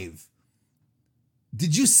dive.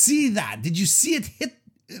 Did you see that? Did you see it hit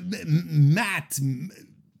Matt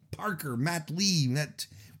Lee,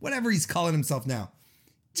 whatever he's calling himself now?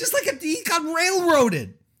 Just like he got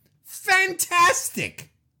railroaded. Fantastic.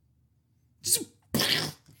 Just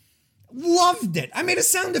loved it. I made a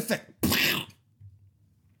sound effect.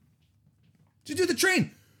 To do the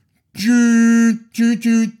train.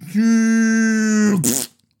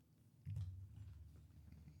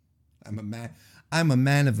 I'm a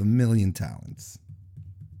man of a million talents.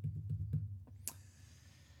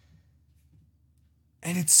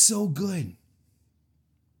 And it's so good.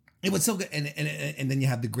 It was so good. And then you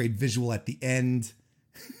have the great visual at the end.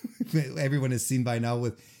 Everyone has seen by now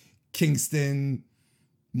with Kingston,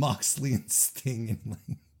 Moxley, and Sting.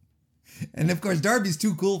 And of course, Darby's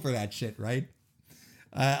too cool for that shit, right?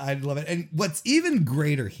 I love it. And what's even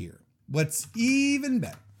greater here, what's even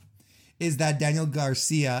better, is that Daniel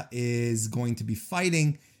Garcia is going to be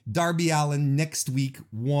fighting Darby Allin next week,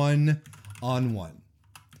 1-on-1.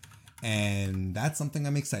 And that's something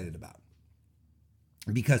I'm excited about.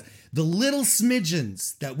 Because the little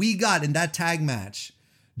smidgens that we got in that tag match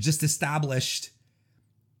just established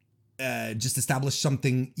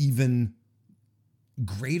something even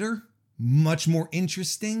greater, much more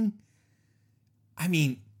interesting. I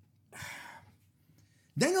mean,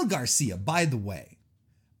 Daniel Garcia, by the way,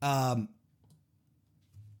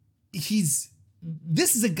 this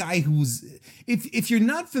is a guy who's, if you're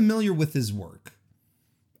not familiar with his work,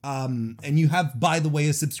 and you have, by the way,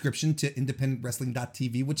 a subscription to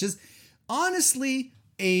independentwrestling.tv, which is honestly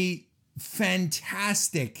a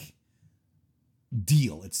fantastic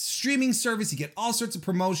deal. It's a streaming service. You get all sorts of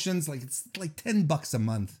promotions. It's like $10 a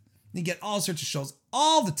month. You get all sorts of shows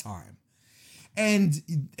all the time. And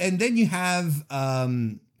then you have,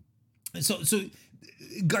 so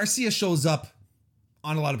Garcia shows up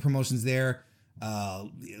on a lot of promotions there.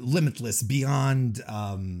 Limitless, Beyond,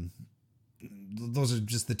 those are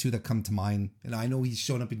just the two that come to mind. And I know he's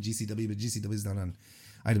shown up in GCW, but GCW is not on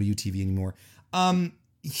IWTV anymore.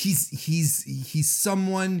 He's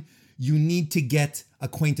someone you need to get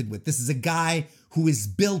acquainted with. This is a guy who is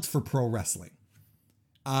built for pro wrestling.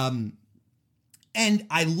 And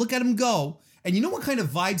I look at him go, and you know what kind of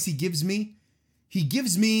vibes he gives me? He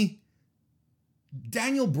gives me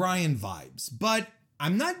Daniel Bryan vibes, but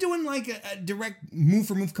I'm not doing like a direct move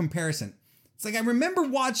for move comparison. It's like I remember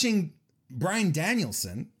watching Bryan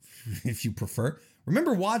Danielson, if you prefer.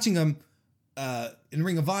 Remember watching him in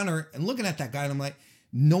Ring of Honor and looking at that guy, and I'm like,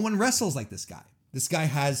 no one wrestles like this guy. This guy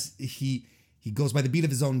he goes by the beat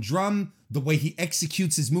of his own drum, the way he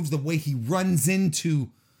executes his moves, the way he runs into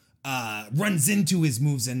his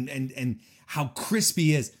moves, and how crisp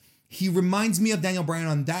he is. He reminds me of Daniel Bryan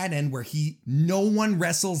on that end, where no one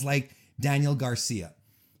wrestles like Daniel Garcia.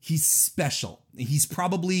 He's special. He's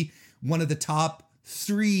probably one of the top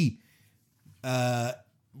three.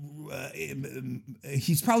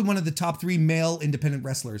 He's probably one of the top three male independent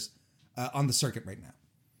wrestlers on the circuit right now.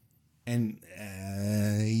 And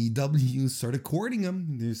AEW sort of courting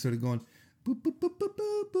him. They're sort of going, boop, boop, boop, boop,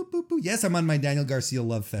 boop, boop, boop, boop. Yes, I'm on my Daniel Garcia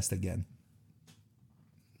love fest again.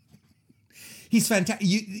 He's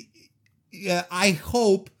fantastic. I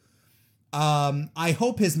hope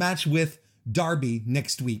his match with Darby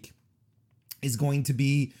next week is going to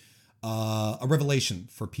be a revelation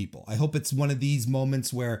for people. I hope it's one of these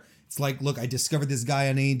moments where it's like, look, I discovered this guy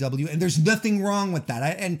on AEW, and there's nothing wrong with that.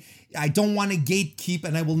 I don't want to gatekeep,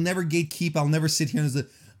 and I will never gatekeep. I'll never sit here and say,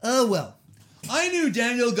 oh, well, I knew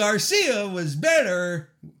Daniel Garcia was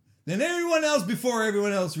better than everyone else before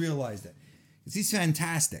everyone else realized it. Because he's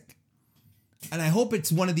fantastic. And I hope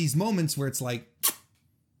it's one of these moments where it's like,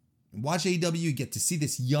 watch AEW, you get to see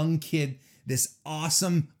this young kid, this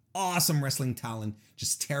awesome wrestling talent,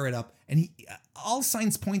 just tear it up. And all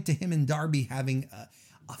signs point to him and Darby having a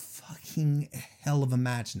fucking hell of a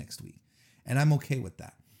match next week. And I'm okay with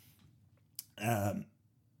that. And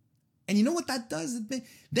you know what that does? Then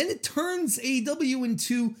it turns AEW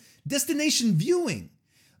into destination viewing.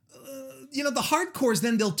 The hardcores,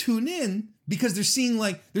 then they'll tune in because they're seeing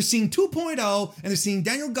 2.0 and they're seeing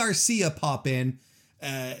Daniel Garcia pop in.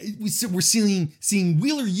 We're seeing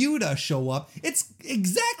Wheeler Yuta show up. It's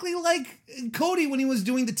exactly like Cody when he was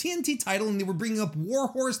doing the TNT title and they were bringing up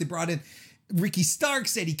Warhorse. They brought in Ricky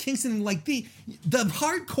Starks, Eddie Kingston, like the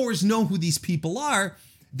hardcores know who these people are.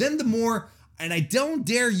 Then the more, and I don't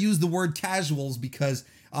dare use the word casuals because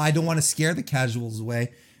I don't want to scare the casuals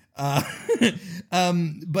away. But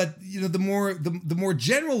the more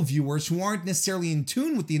general viewers who aren't necessarily in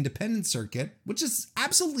tune with the independent circuit, which is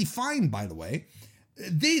absolutely fine, by the way,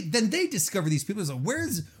 they discover these people. So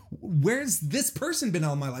where's this person been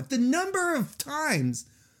all my life? The number of times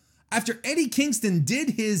after Eddie Kingston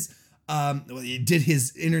did his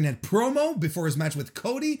internet promo before his match with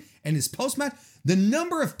Cody and his post match, the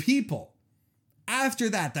number of people after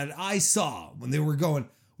that I saw when they were going,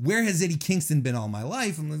 where has Eddie Kingston been all my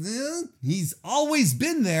life? I'm like, he's always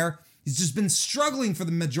been there. He's just been struggling for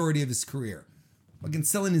the majority of his career. Fucking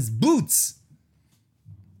selling his boots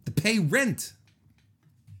to pay rent.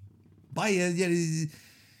 Buy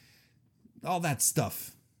all that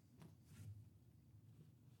stuff.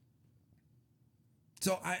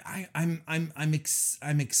 So I'm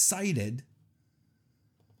excited.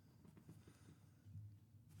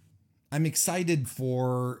 I'm excited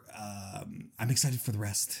for the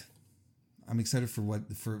rest. I'm excited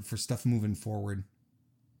for stuff moving forward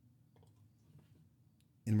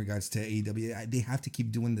in regards to AEW. They have to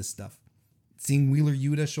keep doing this stuff. Seeing Wheeler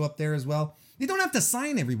Yuta show up there as well. They don't have to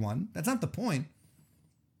sign everyone. That's not the point.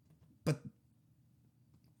 But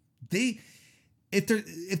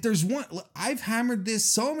if there's one, I've hammered this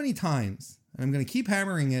so many times, and I'm going to keep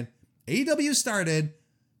hammering it. AEW started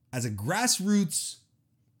as a grassroots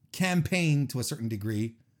campaign to a certain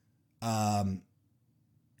degree. Grassroots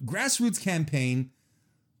campaign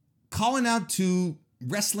calling out to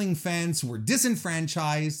wrestling fans who were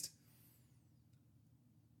disenfranchised.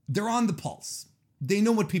 They're on the pulse. They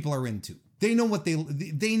know what people are into. They know what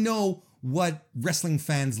they know what wrestling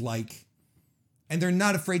fans like. And they're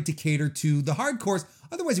not afraid to cater to the hardcores.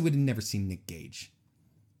 Otherwise, you would have never seen Nick Gage.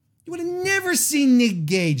 You would have never seen Nick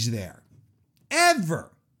Gage there.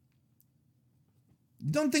 Ever.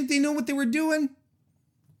 Don't think they know what they were doing?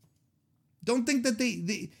 Don't think that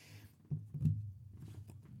they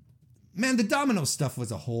man, the Domino stuff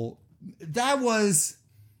was a whole... That was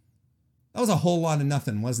a whole lot of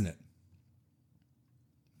nothing, wasn't it?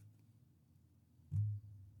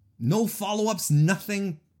 No follow-ups,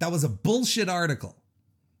 nothing. That was a bullshit article.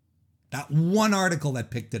 That one article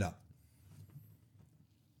that picked it up.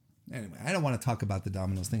 Anyway, I don't want to talk about the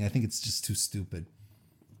Domino's thing. I think it's just too stupid.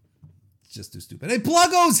 It's just too stupid. Hey,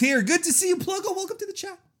 Pluggo's here. Good to see you, Pluggo. Welcome to the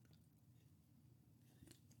chat.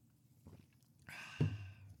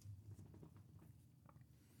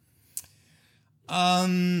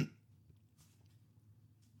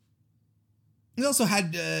 We also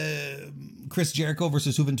had Chris Jericho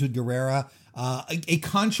versus Juventud Guerrera. A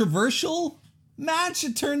controversial match,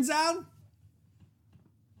 it turns out.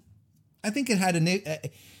 I think it had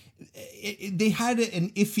they had an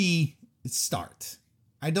iffy start.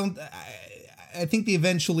 I think they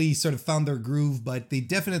eventually sort of found their groove, but they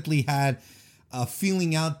definitely had a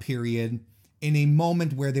feeling out period in a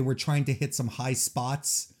moment where they were trying to hit some high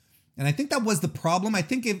spots. And I think that was the problem. I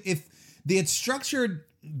think if they had structured,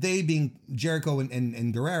 they being Jericho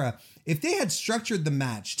and Guerrera, if they had structured the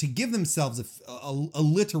match to give themselves a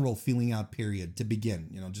literal feeling out period to begin,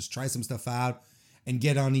 just try some stuff out and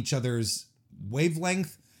get on each other's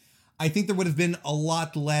wavelength, I think there would have been a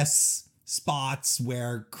lot less spots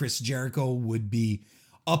where Chris Jericho would be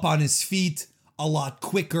up on his feet a lot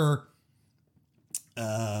quicker.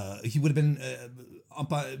 He would have been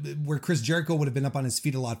where Chris Jericho would have been up on his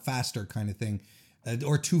feet a lot faster, kind of thing,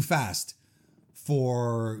 or too fast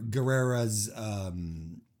for Guerrera's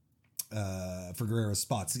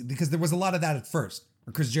spots, because there was a lot of that at first,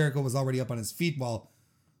 where Chris Jericho was already up on his feet while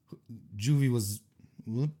Juvie was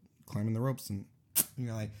climbing the ropes, and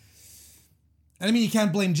like. And I mean, you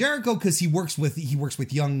can't blame Jericho because he works with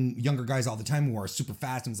younger guys all the time who are super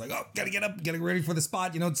fast, and it's like, oh, gotta get up, gotta get ready for the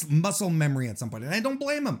spot. It's muscle memory at some point, and I don't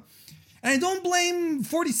blame him. And I don't blame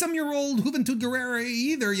 40-some-year-old Juventud Guerrera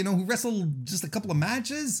either, who wrestled just a couple of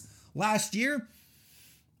matches last year.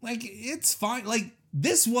 Like, it's fine. Like,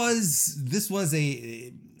 it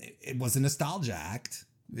was a nostalgia act.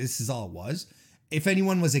 This is all it was. If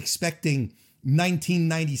anyone was expecting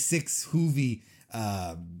 1996 Hoovy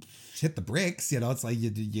hit the bricks, it's like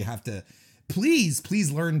you have to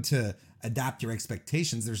please learn to adapt your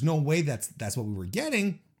expectations. There's no way that's what we were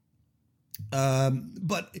getting.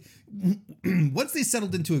 But once they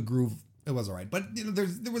settled into a groove, it was all right. But there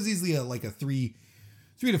was easily a 3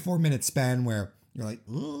 to 4 minute span where You're like,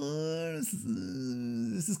 oh, this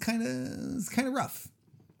is kind of rough.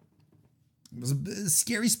 It was a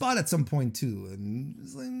scary spot at some point too, and it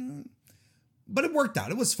was like, but it worked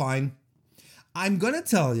out. It was fine. I'm gonna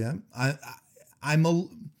tell you,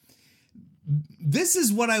 this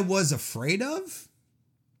is what I was afraid of.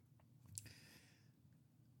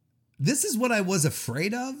 This is what I was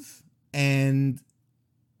afraid of, and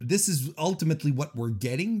this is ultimately what we're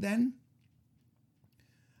getting then.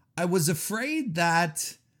 I was afraid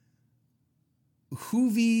that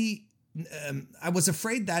I was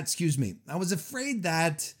afraid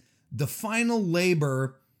that the final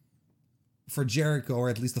labor for Jericho, or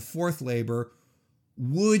at least the fourth labor,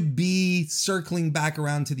 would be circling back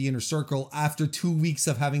around to the Inner Circle after 2 weeks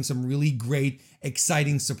of having some really great,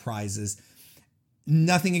 exciting surprises.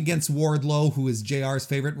 Nothing against Wardlow, who is JR's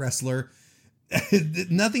favorite wrestler.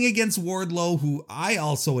 Nothing against Wardlow, who I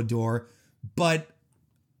also adore, but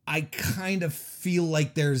I kind of feel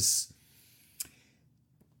like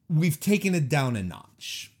we've taken it down a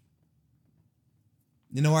notch.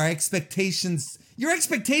 You know, your expectations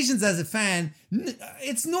as a fan,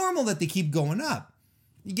 it's normal that they keep going up.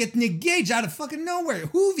 You get Nick Gage out of fucking nowhere.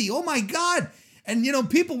 Hoovy, oh my God. And, you know,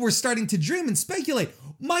 people were starting to dream and speculate.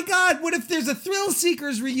 My God, what if there's a Thrill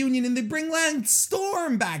Seekers reunion and they bring Lance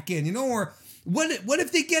Storm back in, you know? Or what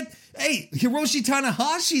if they get, hey, Hiroshi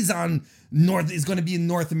Tanahashi's is going to be in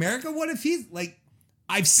North America? What if he's like,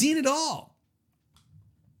 I've seen it all.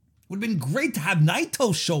 Would have been great to have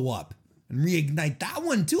Naito show up and reignite that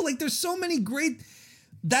one too. Like, there's so many great,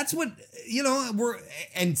 that's what, you know,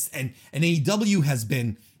 and AEW has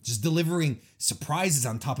been just delivering surprises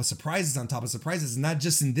on top of surprises on top of surprises, not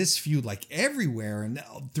just in this feud, like everywhere and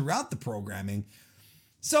throughout the programming.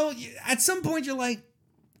 So at some point you're like,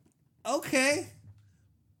 okay,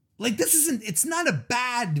 like it's not a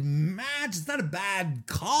bad match. It's not a bad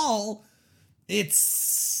call.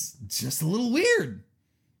 It's just a little weird.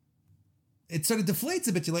 It sort of deflates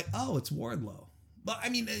a bit. You're like, oh, it's Wardlow. But I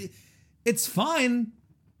mean, it's fine.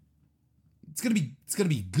 It's gonna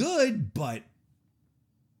be good, but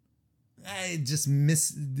I just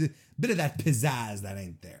miss a bit of that pizzazz that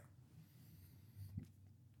ain't there.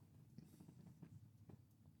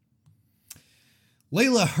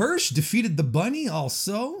 Layla Hirsch defeated the Bunny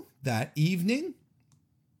also that evening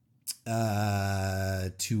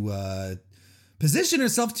to position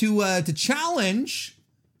herself to challenge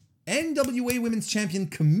NWA Women's Champion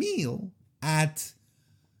Camille at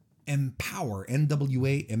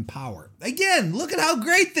NWA Empower. Again, look at how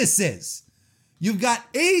great this is. You've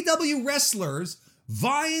got AEW wrestlers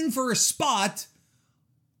vying for a spot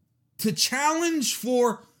to challenge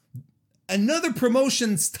for another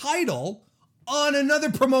promotion's title on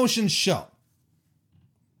another promotion's show.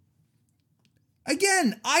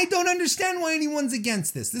 Again, I don't understand why anyone's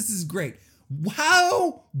against this. This is great.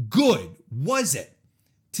 How good was it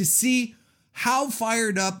to see how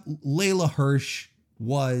fired up Layla Hirsch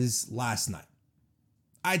was last night?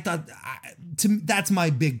 I thought that's my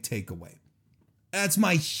big takeaway. That's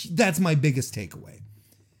my biggest takeaway.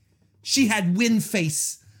 She had win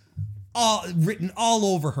face written all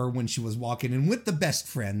over her when she was walking in with the best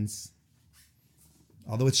friends.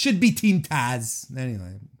 Although it should be Team Taz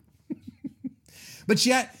anyway. But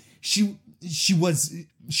she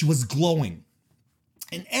was glowing.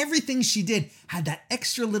 And everything she did had that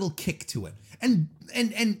extra little kick to it. And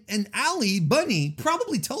Allie Bunny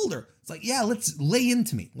probably told her, it's like, yeah, let's lay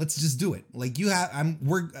into me. Let's just do it. Like we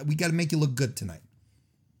got to make you look good tonight.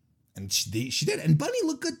 And she did. And Bunny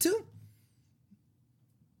looked good too.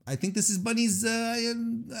 I think this is Bunny's, I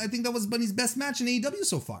think that was Bunny's best match in AEW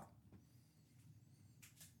so far.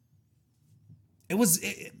 It was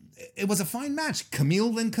a fine match.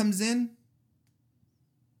 Camille then comes in.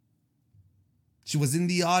 She was in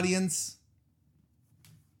the audience.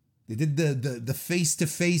 They did the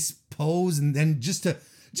face-to-face pose, and then just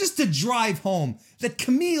to drive home that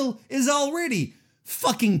Camille is already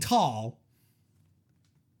fucking tall.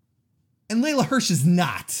 And Layla Hirsch is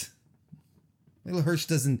not. Layla Hirsch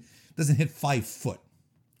doesn't hit 5 foot.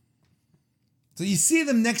 So you see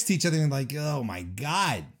them next to each other and like, oh my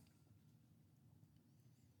God.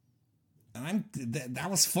 And that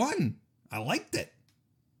was fun. I liked it.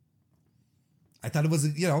 I thought it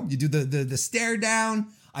was, you do the stare down.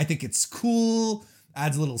 I think it's cool.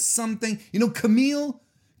 Adds a little something. Camille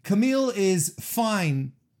is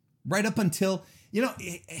fine right up until,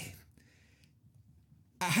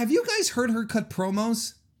 have you guys heard her cut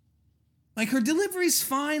promos? Like, her delivery's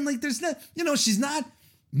fine. Like, there's not, she's not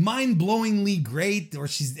mind-blowingly great,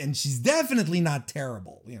 she's definitely not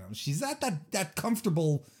terrible. She's at that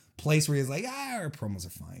comfortable place where he's like, her promos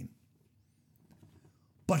are fine.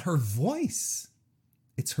 But her voice,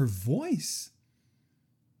 It's her voice.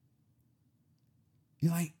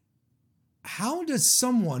 You're like, how does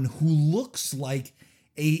someone who looks like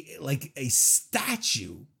a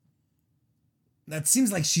statue, that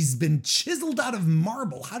seems like she's been chiseled out of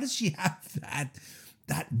marble, how does she have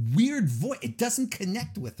that weird voice? It doesn't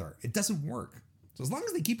connect with her. It doesn't work. So as long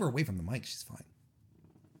as they keep her away from the mic, she's fine.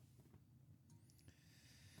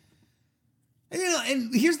 And,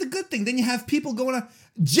 and here's the good thing. Then you have people going on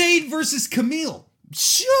Jade versus Camille.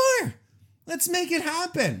 Sure. Let's make it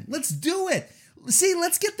happen. Let's do it. See,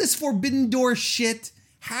 let's get this Forbidden Door shit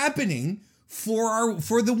happening for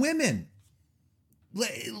the women.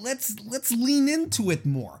 Let's lean into it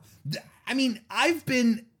more. I mean, I've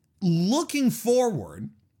been looking forward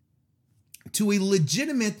to a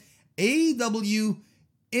legitimate AEW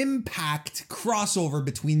Impact crossover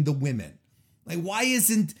between the women. Like,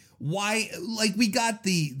 we got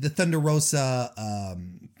the Thunder Rosa,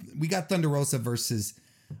 we got Thunder Rosa versus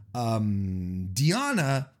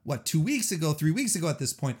Deanna, 3 weeks ago at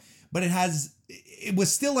this point, but it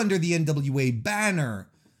was still under the NWA banner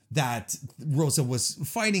that Rosa was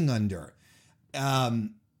fighting under.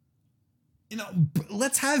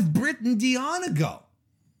 Let's have Britt and Deanna go.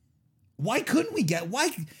 Why couldn't we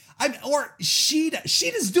or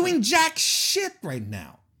Sheeta's doing jack shit right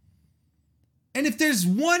now. And if there's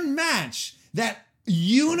one match that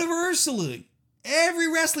universally every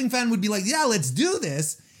wrestling fan would be like, yeah, let's do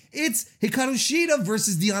this, it's Hikaru Shida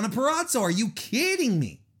versus Deonna Purrazzo. Are you kidding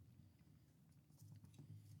me?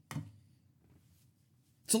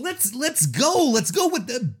 So let's go. Let's go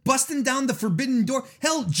with busting down the Forbidden Door.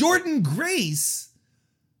 Hell, Jordan Grace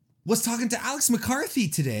was talking to Alex McCarthy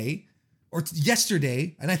today or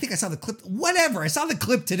yesterday, and I think I saw the clip. Whatever, I saw the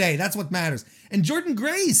clip today. That's what matters. And Jordan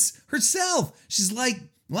Grace herself, she's like,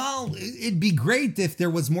 well, it'd be great if there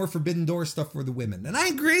was more Forbidden Door stuff for the women. And I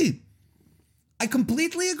agree. I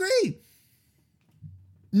completely agree.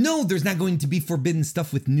 No, there's not going to be forbidden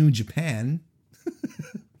stuff with New Japan.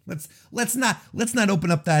 Let's not open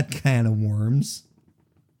up that can of worms.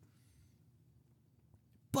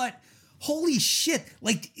 But holy shit,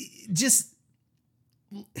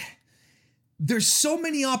 there's so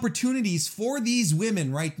many opportunities for these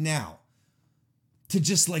women right now to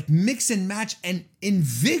just mix and match and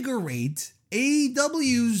invigorate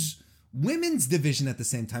AEW's women's division at the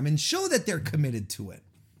same time and show that they're committed to it.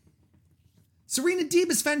 Serena Deeb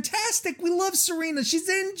is fantastic. We love Serena. She's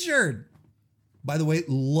injured. By the way,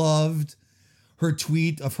 loved her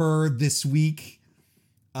tweet of her this week.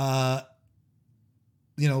 Leg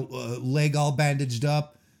all bandaged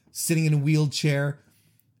up, sitting in a wheelchair.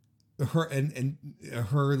 Her and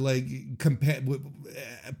her a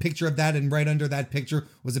picture of that, and right under that picture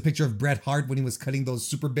was a picture of Bret Hart when he was cutting those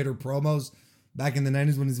super bitter promos back in the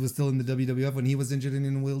 90s when he was still in the WWF when he was injured and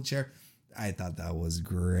in a wheelchair. I thought that was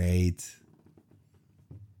great.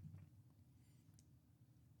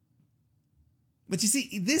 But you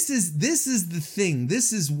see, this is the thing.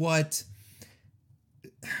 This is what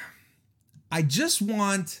I just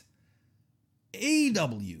want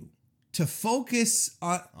AEW to focus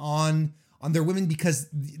on their women, because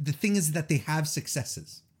the thing is that they have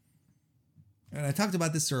successes. And I talked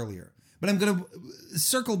about this earlier, but I'm going to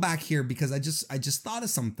circle back here because I just thought of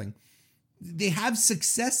something. They have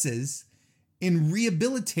successes in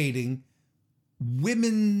rehabilitating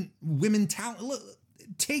women talent. Look,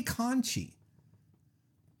 Tay Conchi.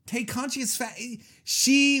 Tay Conchi is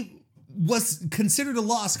she was considered a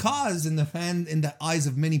lost cause in the eyes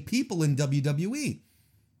of many people in WWE.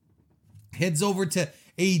 Heads over to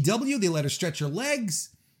AEW, they let her stretch her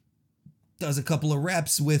legs, does a couple of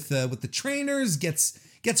reps with the trainers, gets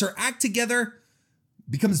her act together,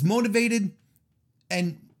 becomes motivated,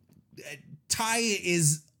 and Ty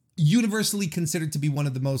is universally considered to be one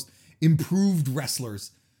of the most improved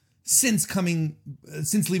wrestlers since leaving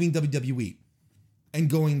WWE and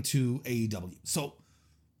going to AEW. So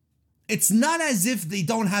it's not as if they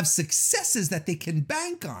don't have successes that they can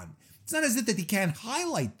bank on. It's not as if that they can't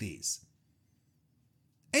highlight these.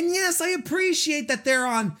 And yes, I appreciate that they're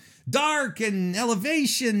on Dark and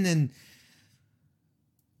Elevation,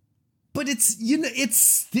 but it's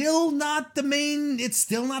still not the main. It's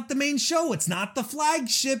still not the main show. It's not the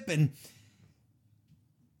flagship, and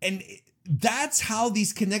that's how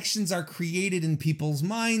these connections are created in people's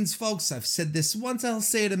minds, folks. I've said this once. I'll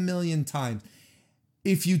say it a million times.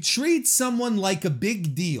 If you treat someone like a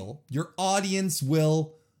big deal, your audience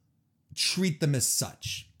will treat them as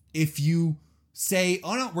such. If you say,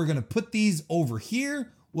 oh no, we're going to put these over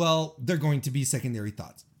here, well, they're going to be secondary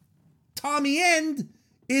thoughts. Tommy End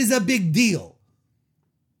is a big deal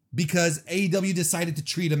because AEW decided to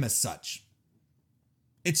treat him as such.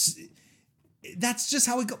 That's just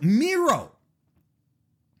how it goes. Miro,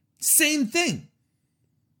 same thing.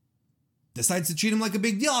 Decides to treat him like a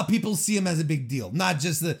big deal. People see him as a big deal, not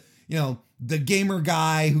just the gamer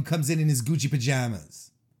guy who comes in his Gucci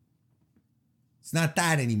pajamas. It's not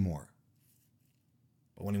that anymore.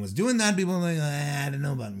 But when he was doing that, people were like, I don't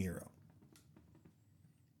know about Miro.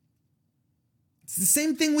 It's the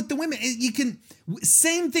same thing with the women.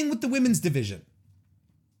 Same thing with the women's division.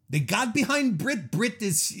 They got behind Britt.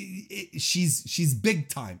 She's big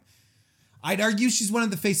time. I'd argue she's one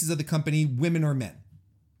of the faces of the company, women or men.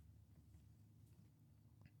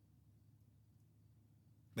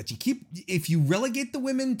 But if you relegate the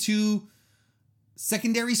women to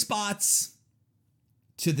secondary spots,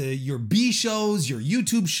 to your B shows, your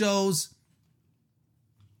YouTube shows,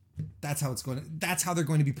 that's how they're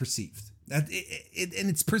going to be perceived. And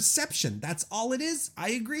it's perception. That's all it is. I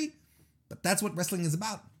agree. But that's what wrestling is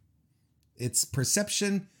about. It's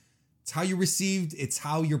perception. It's how you're received. It's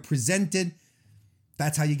how you're presented.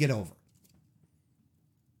 That's how you get over.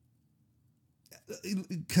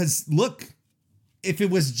 Because look, if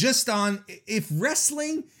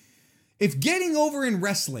getting over in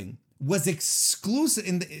wrestling was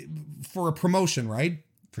exclusive for a promotion, right?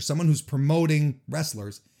 For someone who's promoting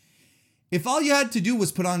wrestlers, if all you had to do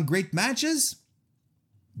was put on great matches,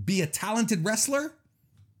 be a talented wrestler,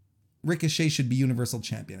 Ricochet should be Universal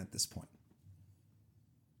Champion at this point.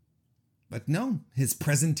 But no, his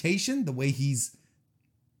presentation, the way he's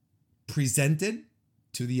presented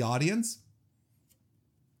to the audience,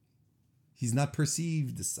 he's not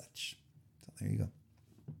perceived as such. So there you go.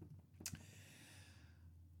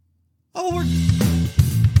 Oh,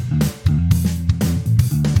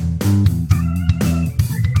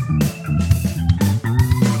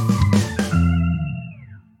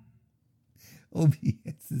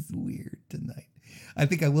 OBS is weird tonight. I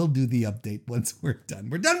think I will do the update once we're done.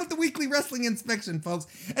 We're done with the weekly wrestling inspection, folks.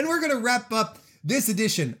 And we're going to wrap up this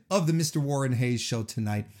edition of the Mr. Warren Hayes Show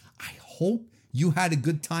tonight. I hope you had a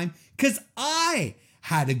good time, because I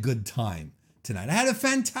had a good time tonight. I had a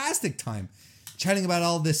fantastic time chatting about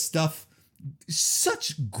all this stuff.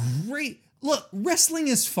 Such great... Look, wrestling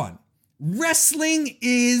is fun. Wrestling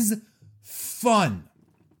is fun.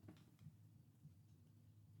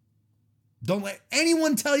 Don't let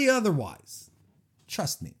anyone tell you otherwise.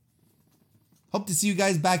 Trust me. Hope to see you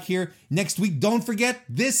guys back here next week. Don't forget,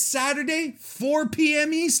 this Saturday, 4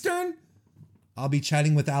 p.m. Eastern, I'll be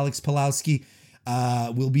chatting with Alex Pulowski.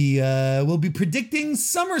 We'll be predicting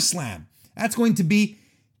SummerSlam. That's going to be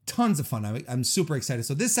tons of fun. I'm super excited.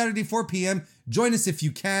 So this Saturday, 4 p.m., join us if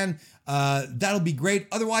you can. That'll be great.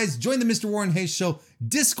 Otherwise, join the Mr. Warren Hayes Show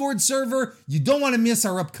Discord server. You don't want to miss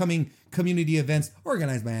our upcoming community events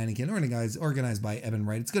organized by Anakin, organized by Evan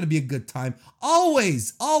Wright. It's going to be a good time.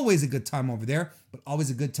 Always a good time over there, but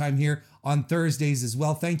always a good time here on Thursdays as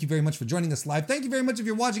well. Thank you very much for joining us live. Thank you very much if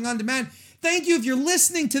you're watching on demand. Thank you if you're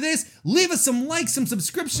listening to this. Leave us some likes, some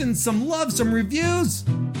subscriptions, some love, some reviews.